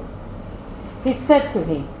crossroads. He said to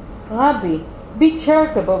him, Rabbi, be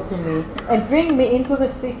charitable to me and bring me into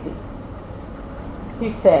the city. He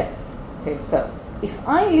said to himself, if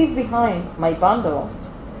I leave behind my bundle,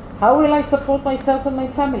 how will I support myself and my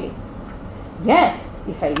family? Yet,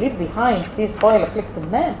 if I leave behind this boil-afflicted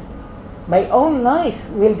man, my own life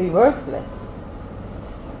will be worthless.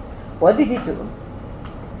 What did he do?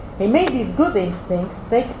 He made his good instincts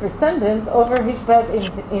take precedence over his bad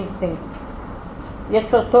instincts.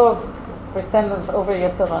 Yetzer Tov, precedence over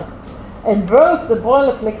Yetzer Ra. and brought the poor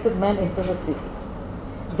afflicted man into the city.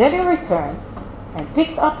 Then he returned and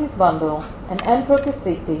picked up his bundle and entered the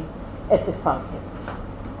city at the sunset.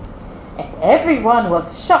 And everyone was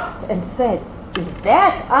shocked and said, "Is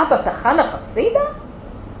that Meta-Halakhah?"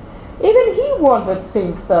 Even he wondered to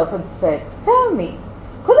himself and said, "Tell me,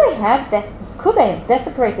 could I have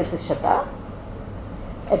desecrated the Shabbat?"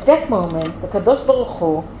 At that moment, the Kadosh Baruch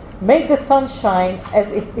Hu made the sun shine, as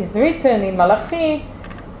it is written in Malachi,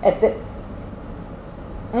 at the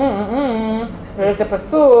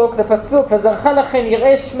הפסוק, וזרחה לכם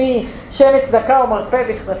יראה שמי שמש צדקה ומרפא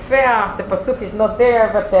בכנפיה. The pasuk is not there,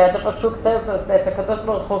 but the pasuk tells us that the Kadosh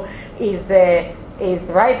Baruch Hu is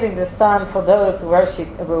rising the sun for those who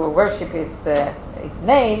worship his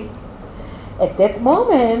name. At that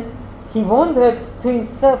moment, he wondered to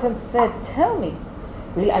himself and said, "Tell me,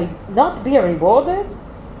 will I not be rewarded?"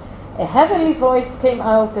 A heavenly voice came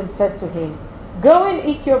out and said to him, "Go and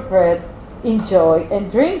eat your bread, enjoy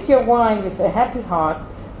and drink your wine with a happy heart,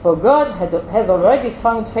 for God has already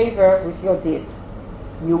found favor with your deeds.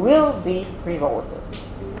 You will be rewarded."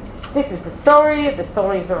 This is the story. The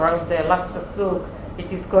story is around the last pasuk. It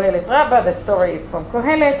is Kohelet Rabbah. The story is from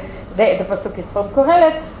Kohelet. The pasuk is from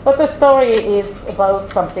Kohelet, but the story is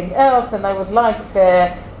about something else, and I would like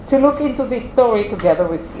to look into this story together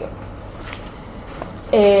with you.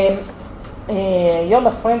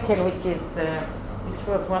 Yonah Frankel, which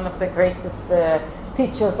was one of the greatest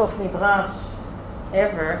teachers of Midrash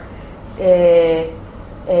ever,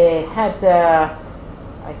 had,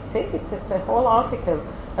 I think it's a whole article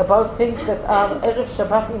about things that are Erev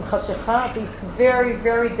Shabbat in Chashechah, these very,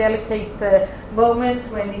 very delicate moments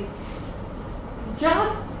when it's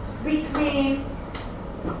just between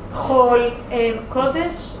Chol and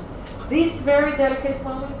Kodesh, these very delicate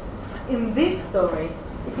moments. In this story,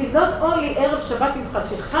 it is not only Erev Shabbat in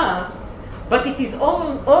Chashechah, but it is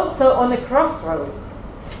also on a crossroad.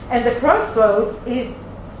 And the crossroad is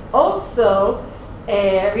also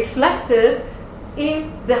reflected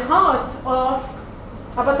in the heart of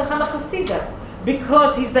Meta-Halakhah,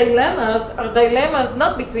 because his dilemmas are dilemmas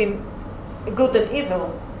not between good and evil.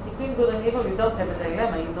 Between good and evil you don't have a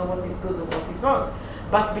dilemma, you know what is good and what is wrong.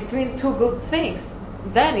 But between two good things,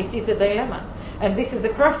 then it is a dilemma. And this is a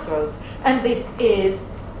crossroads. And this is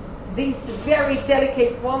these very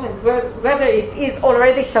delicate moments, whether it is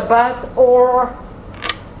already Shabbat or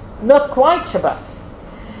not quite Shabbat.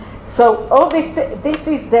 So all this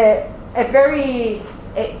is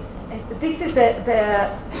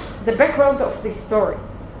the background of this story.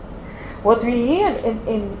 What we hear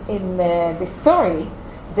in the story,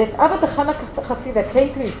 that Meta-Halakhah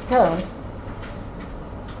came to his town.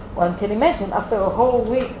 One can imagine, after a whole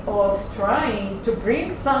week of trying to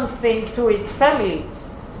bring something to his family,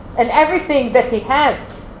 and everything that he has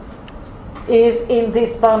is in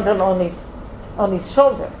this bundle on his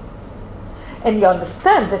shoulder. And you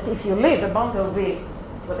understand that if you leave a bundle with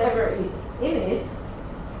whatever is in it,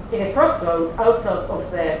 in a crossroad outside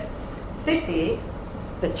of the city,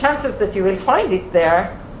 the chances that you will find it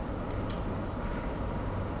there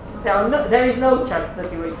is no chance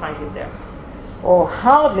that you will find it there. Or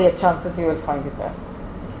hardly a chance that you will find it there.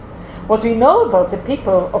 What we know about the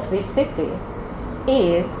people of this city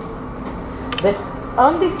is that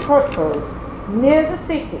on this crossroad, near the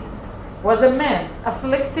city, was a man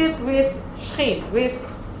afflicted with shchit, with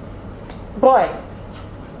boils.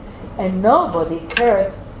 And nobody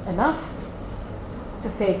cared enough to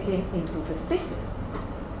take him into the city.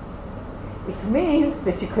 It means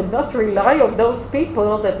that you cannot rely on those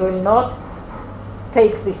people that will not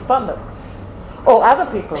take this bundle. Or other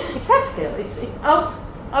people. It's extra. It's out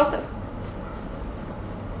of.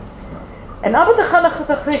 And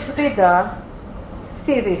Meta-Halakhah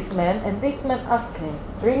see this man, and this man asked him,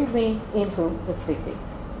 "Bring me into the city."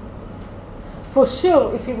 For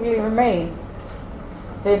sure, if he will remain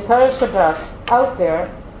the entire Shabbat out there,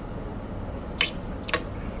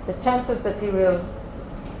 the chances that he will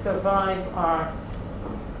survive are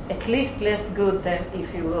at least less good than if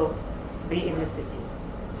he will be in the city.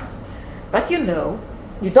 But you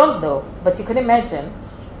don't know, but you can imagine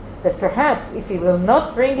that perhaps if he will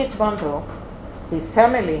not bring his bundle, his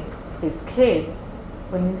family, his kids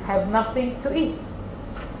will have nothing to eat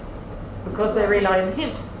because they rely on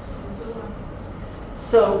him.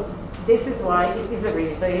 So this is why it is a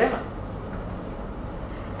real dilemma.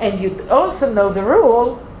 And you also know the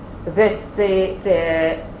rule that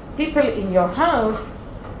the people in your house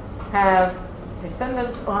have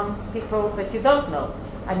descendants on people that you don't know.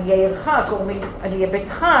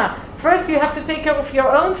 First you have to take care of your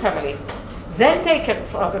own family, then take care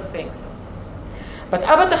of other things. But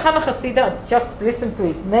Meta-Halakhah, just listen to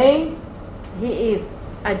his name, he is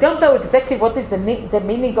I don't know exactly what is the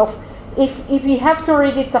meaning of, if we have to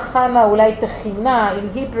read it Tachana, Ulai Techina,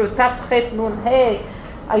 in Hebrew, Taf Chet Nun Hey,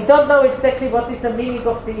 I don't know exactly what is the meaning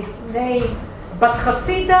of this name, but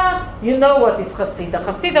Chasida, you know what is Chasida.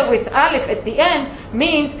 Chasida with Aleph at the end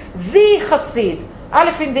means the Chasid.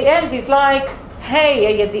 Aleph in the end is like, hey,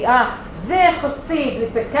 a Yedi'ah, the Chasid,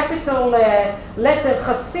 with the capital letter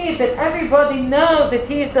Chasid, that everybody knows that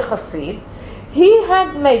he is the Chasid. He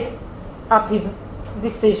had made up his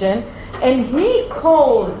decision, and he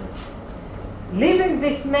called leaving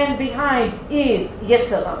this man behind is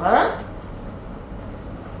Yetzer Hara,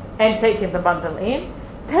 and taking the bundle in.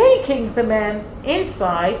 Taking the man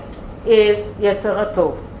inside is Yetzer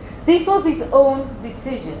Tov. This was his own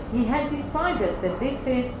decision. He had decided that this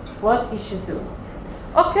is what he should do.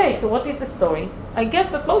 Okay, so what is the story? I guess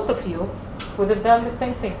that most of you would have done the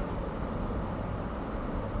same thing.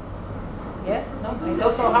 Yes? No? I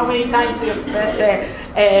don't know how many times you've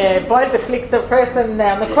boiled the flicker person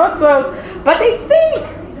on the crossroads, but I think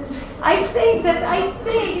it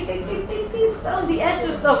is on the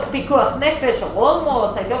edges of pikuach nefesh, or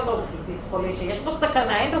almost. I don't know if it is polish.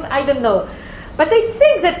 I don't know. But I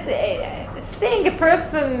think that seeing a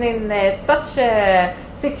person in such a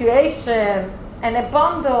situation and a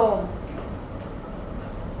bundle,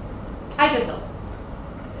 I don't know.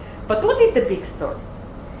 But what is the big story?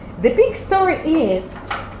 The big story is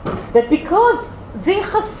that because the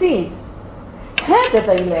Hasid had a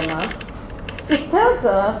dilemma, it tells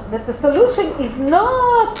us that the solution is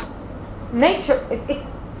not nature.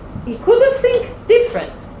 He couldn't think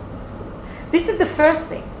different. This is the first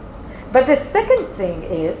thing. But the second thing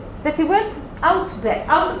is that he went out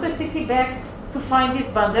of the city back to find his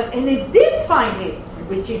bundle, and he did find it,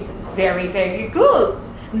 which is very, very good.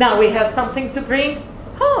 Now we have something to bring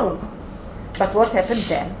home. But what happened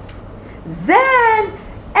then? Then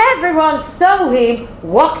everyone saw him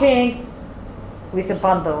walking with a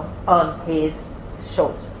bundle on his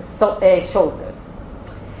shoulders.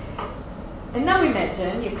 And now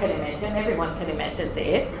imagine, you can imagine, everyone can imagine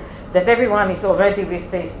this, that everyone is already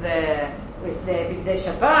with the Mikdash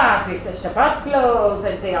Shabbat, with the Shabbat clothes,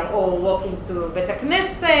 and they are all walking to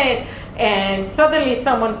Meta-Halakhah, and suddenly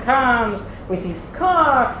someone comes with his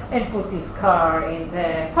car and put his car in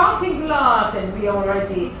the parking lot, and we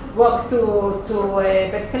already walk to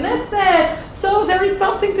Meta-Halakhah. So there is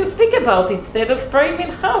something to speak about. Instead of praying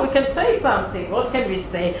Mincha, we can say something. What can we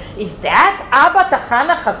say? Is that Abba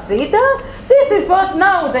Tachana Chasida? This is what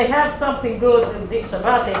now they have something good in this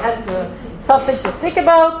Shabbat. They had something to speak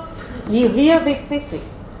about. You hear this city.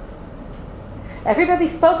 Everybody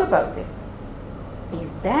spoke about this. Is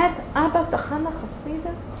that Abba Tachana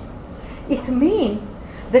Chasida? It means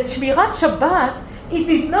that Shmirat Shabbat, it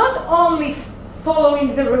is not only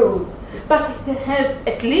following the rules, but it has,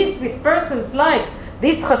 at least with persons like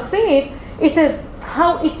this Chassid, it is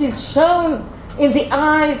how it is shown in the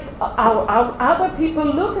eyes, how other people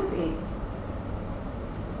look at it.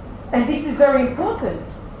 And this is very important,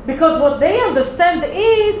 because what they understand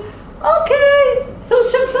is, okay, so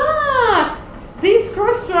Shabbat, this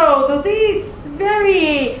crossroad, or this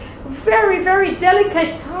very, very, very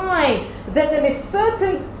delicate time, that in a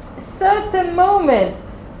certain moment,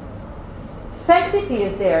 sanctity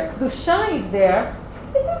is there, Kedusha is there.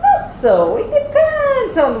 It is not so. It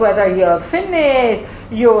depends on whether you have finished,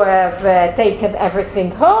 you have taken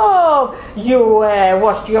everything home, you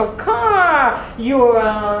washed your car, you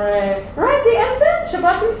are ready, and then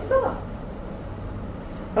Shabbat will start.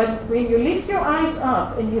 But when you lift your eyes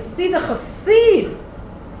up and you see the Chassid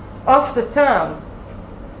of the term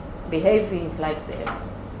behaving like this,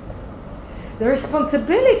 the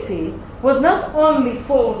responsibility was not only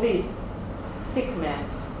for this sick man,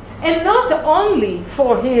 and not only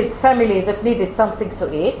for his family that needed something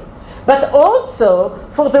to eat, but also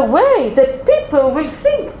for the way that people will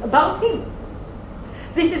think about him.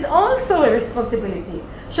 This is also a responsibility.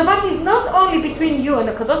 Shabbat is not only between you and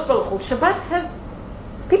the Kadosh Baruch Hu. Shabbat has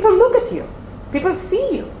people look at you, people see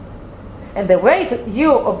you, and the way that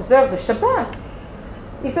you observe the Shabbat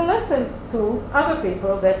is a lesson to other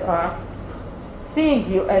people that are seeing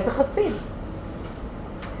you as a Chassid.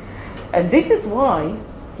 And this is why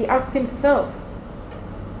he asked himself,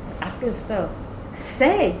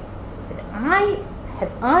 say,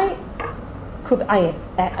 could I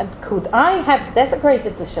have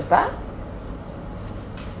desecrated the Shabbat?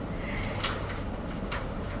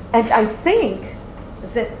 And I think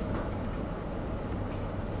that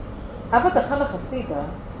Abba Tachana Chasida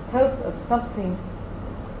tells us something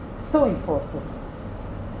so important.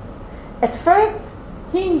 At first,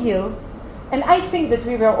 he knew And I think that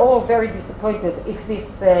we were all very disappointed if this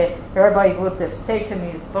rabbi would have taken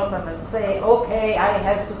his bottom and say, okay, I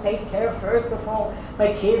have to take care first of all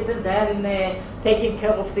my kids and then taking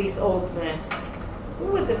care of this old man. We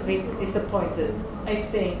would have been disappointed, I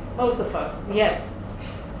think, most of us, yes.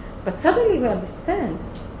 But suddenly we understand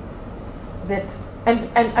that, and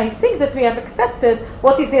I think that we have accepted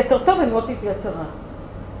what is Yetzer Tov and what is Yetzer Hara.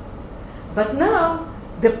 But now,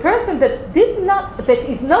 the person that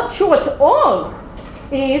is not sure at all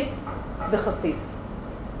is the Chassid.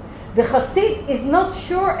 The Chassid is not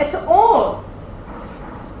sure at all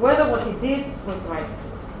whether what he did was right.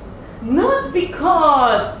 Not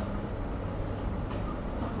because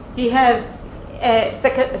he has a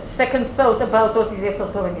second thought about what is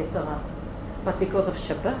Yetzer Tov and Yetzer Hara, but because of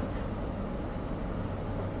Shabbat.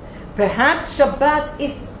 Perhaps Shabbat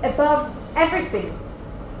is above everything.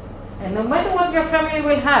 And no matter what your family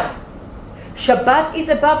will have, Shabbat is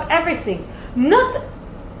above everything. Not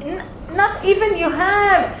even you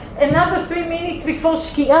have another 3 minutes before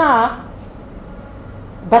Shki'ah,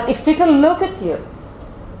 but if people look at you,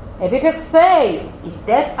 and people say, is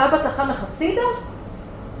that Abba Tachana Hasidah?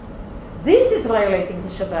 This is violating the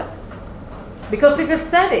Shabbat. Because people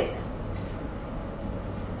said it.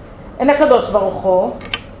 And HaKadosh Baruch Hu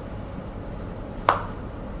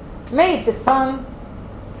made the sun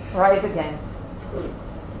rise again.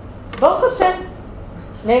 Baruch Hashem.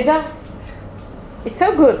 Neda. It's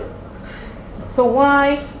so good. So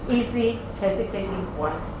why is he hesitating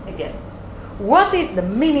once again? What is the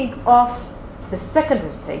meaning of the second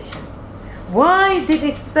hesitation? Why did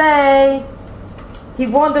he say, he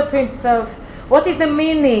wondered to himself, what is the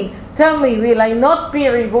meaning? Tell me, will I not be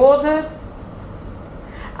rewarded?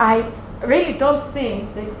 I really don't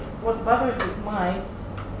think that what bothers his mind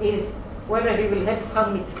is whether he will have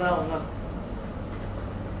some mitzvah or not.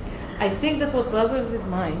 I think that what bothers his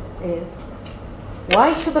mind is,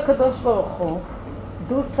 why should the Kadosh Baruch Hu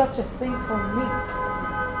do such a thing for me?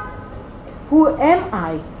 Who am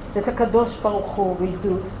I that the Kadosh Baruch Hu will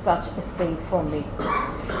do such a thing for me?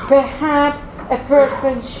 Perhaps a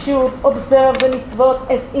person should observe the mitzvot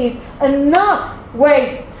as is and not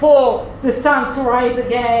wait for the sun to rise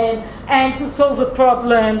again and to solve the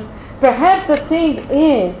problem. Perhaps the thing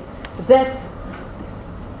is that,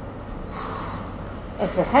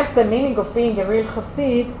 and perhaps the meaning of being a real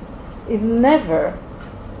Chassid is never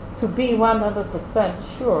to be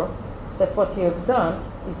 100% sure that what you have done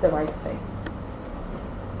is the right thing.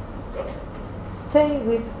 Stay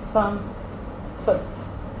with some faith.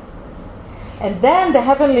 And then the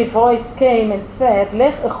heavenly voice came and said,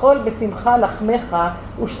 Lech echol besimcha lachmecha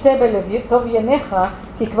ushte belev tov yenecha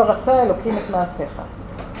ki kvar asa Elokim et maasecha.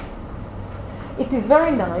 It is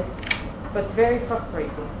very nice, but very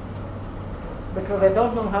frustrating. Because I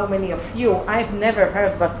don't know how many of you, I've never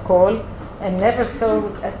heard that call and never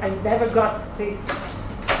I never got this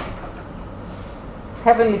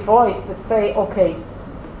heavenly voice that say, okay,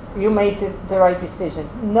 you made the right decision.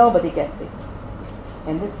 Nobody gets it.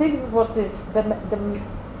 And the thing is, what is the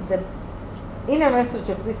inner message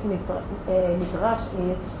of this midrash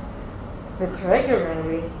is that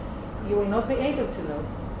regularly you will not be able to know.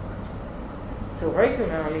 So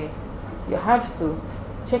regularly you have to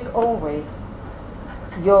check always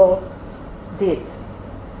your deeds.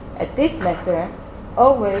 At this matter,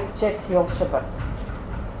 always check your Shabbat.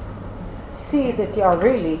 See that you are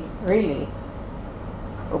really, really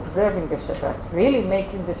observing the Shabbat, really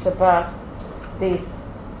making the Shabbat this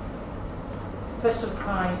special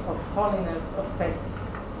kind of holiness, of faith.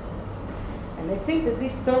 And I think that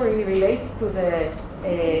this story relates to the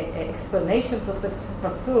explanations of the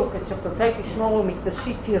pasuk, את שבתותי תשמורו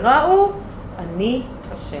מקדשי תיראו, אני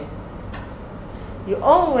Hashem. You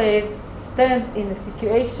always stand in a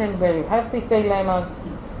situation where you have these dilemmas,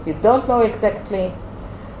 you don't know exactly.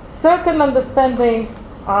 Certain understandings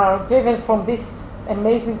are driven from this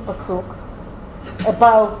amazing pasuk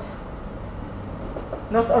about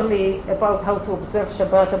not only about how to observe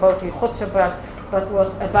Shabbat, about Yichot Shabbat, but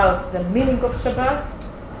about the meaning of Shabbat.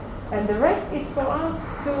 And the rest is for us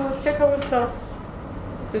to check ourselves,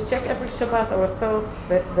 to check every Shabbat ourselves.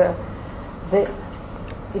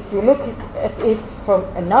 If you look at it from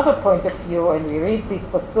another point of view, and we read this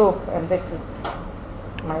pasuk, and this is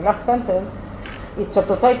my last sentence, it's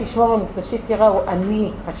שבתותי תשמורו מקדשי תיראו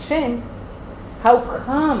אני Hashem. How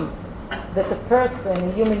come that a person,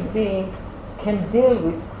 a human being, can deal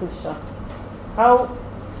with Kedusha? How?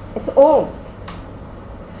 It's all.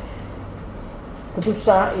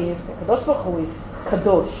 Kedusha is, Kadosh Baruch Hu is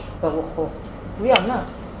Kadosh Baruch Hu. We are not.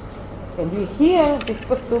 And we hear this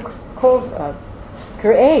pasuk calls us,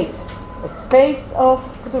 create a space of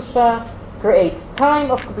Kedusha, create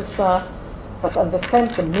time of Kedusha, but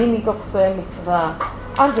understand the meaning of the mitzvah,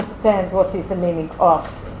 understand what is the meaning of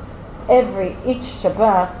each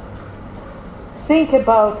Shabbat. Think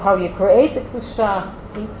about how you create a kedusha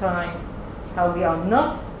in time, how we are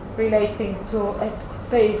not relating to a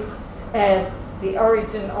space as the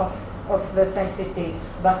origin of the sanctity,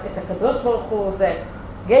 but it's a Kadosh Baruch Hu that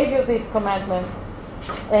gave you these commandments,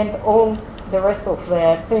 and all the rest of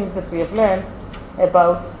the things that we have learned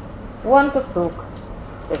about one pasuk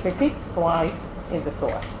that repeats twice in the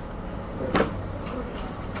Torah.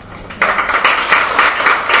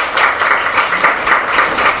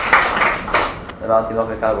 אמרתי לא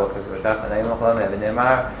בקל בוקר שבשך נעים לחלום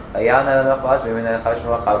ונאמר היה נעל נחלש ומן הנחש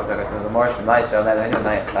שמחה וכתוב למור שמע ישראל אלוהינו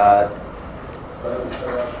אדוני אחד.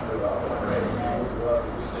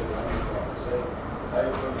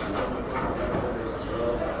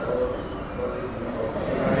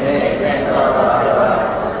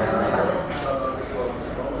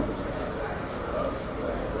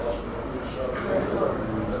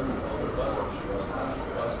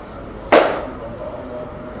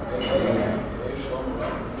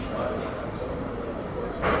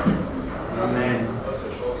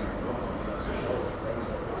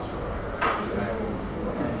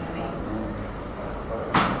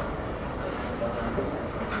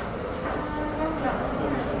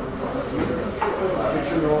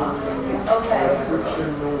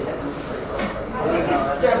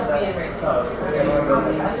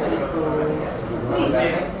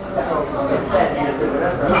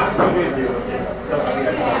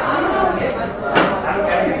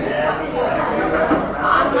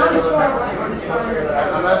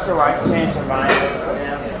 I'm not sure why I changed my mind.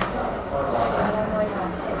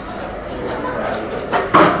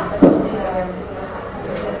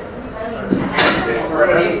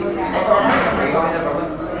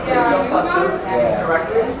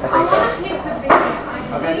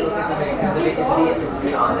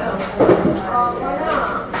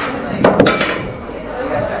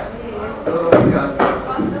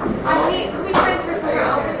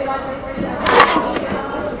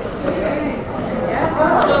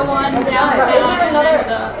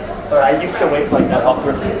 I used to wait like that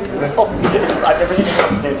awkward. I've never seen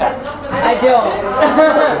anyone do that. I don't.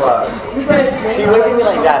 She waved at me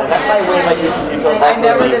like that, and that's my way like you go. I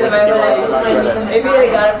never did it in my life. Maybe I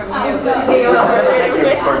got it from you, but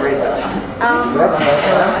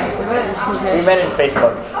we met in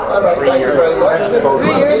Facebook 3 years ago. 3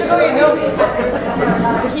 years ago, you know me.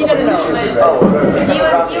 He doesn't know. He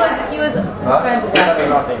was friends with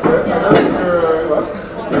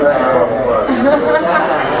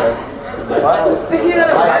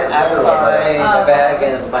After my bag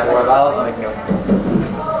and my mobile, I'm making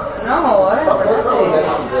No, whatever.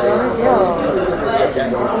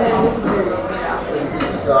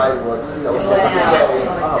 Decide what's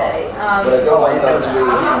But I don't want them to be.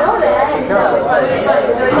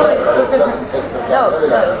 No,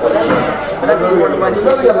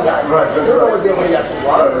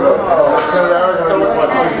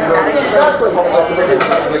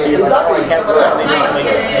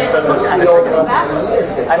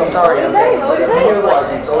 I'm sorry. That's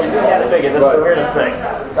the weirdest thing.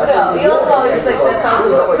 We all always like that.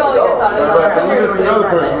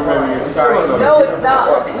 No, it's not.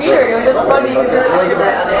 It's weird. It was just funny because you're like, you're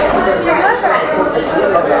my friend.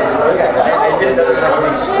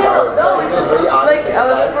 No, it's just like, I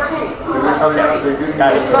was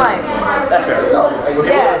it's fine. That's fair.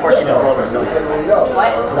 Yeah. What? What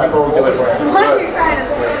are you trying to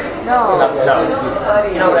say? No. No.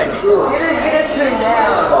 You know what I mean? You didn't turn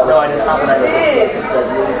down. No, I did not. You did.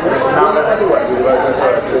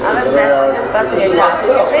 That's your job.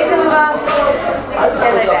 Think of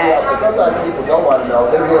sometimes people don't want to know.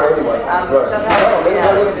 They're here anyway. Sometimes,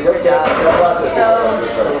 yeah, your job. So,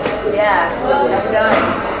 yeah, how's it going?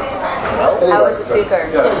 I was the speaker.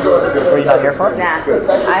 Were you not here for it? Nah.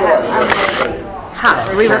 I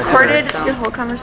have. We recorded your whole conversation.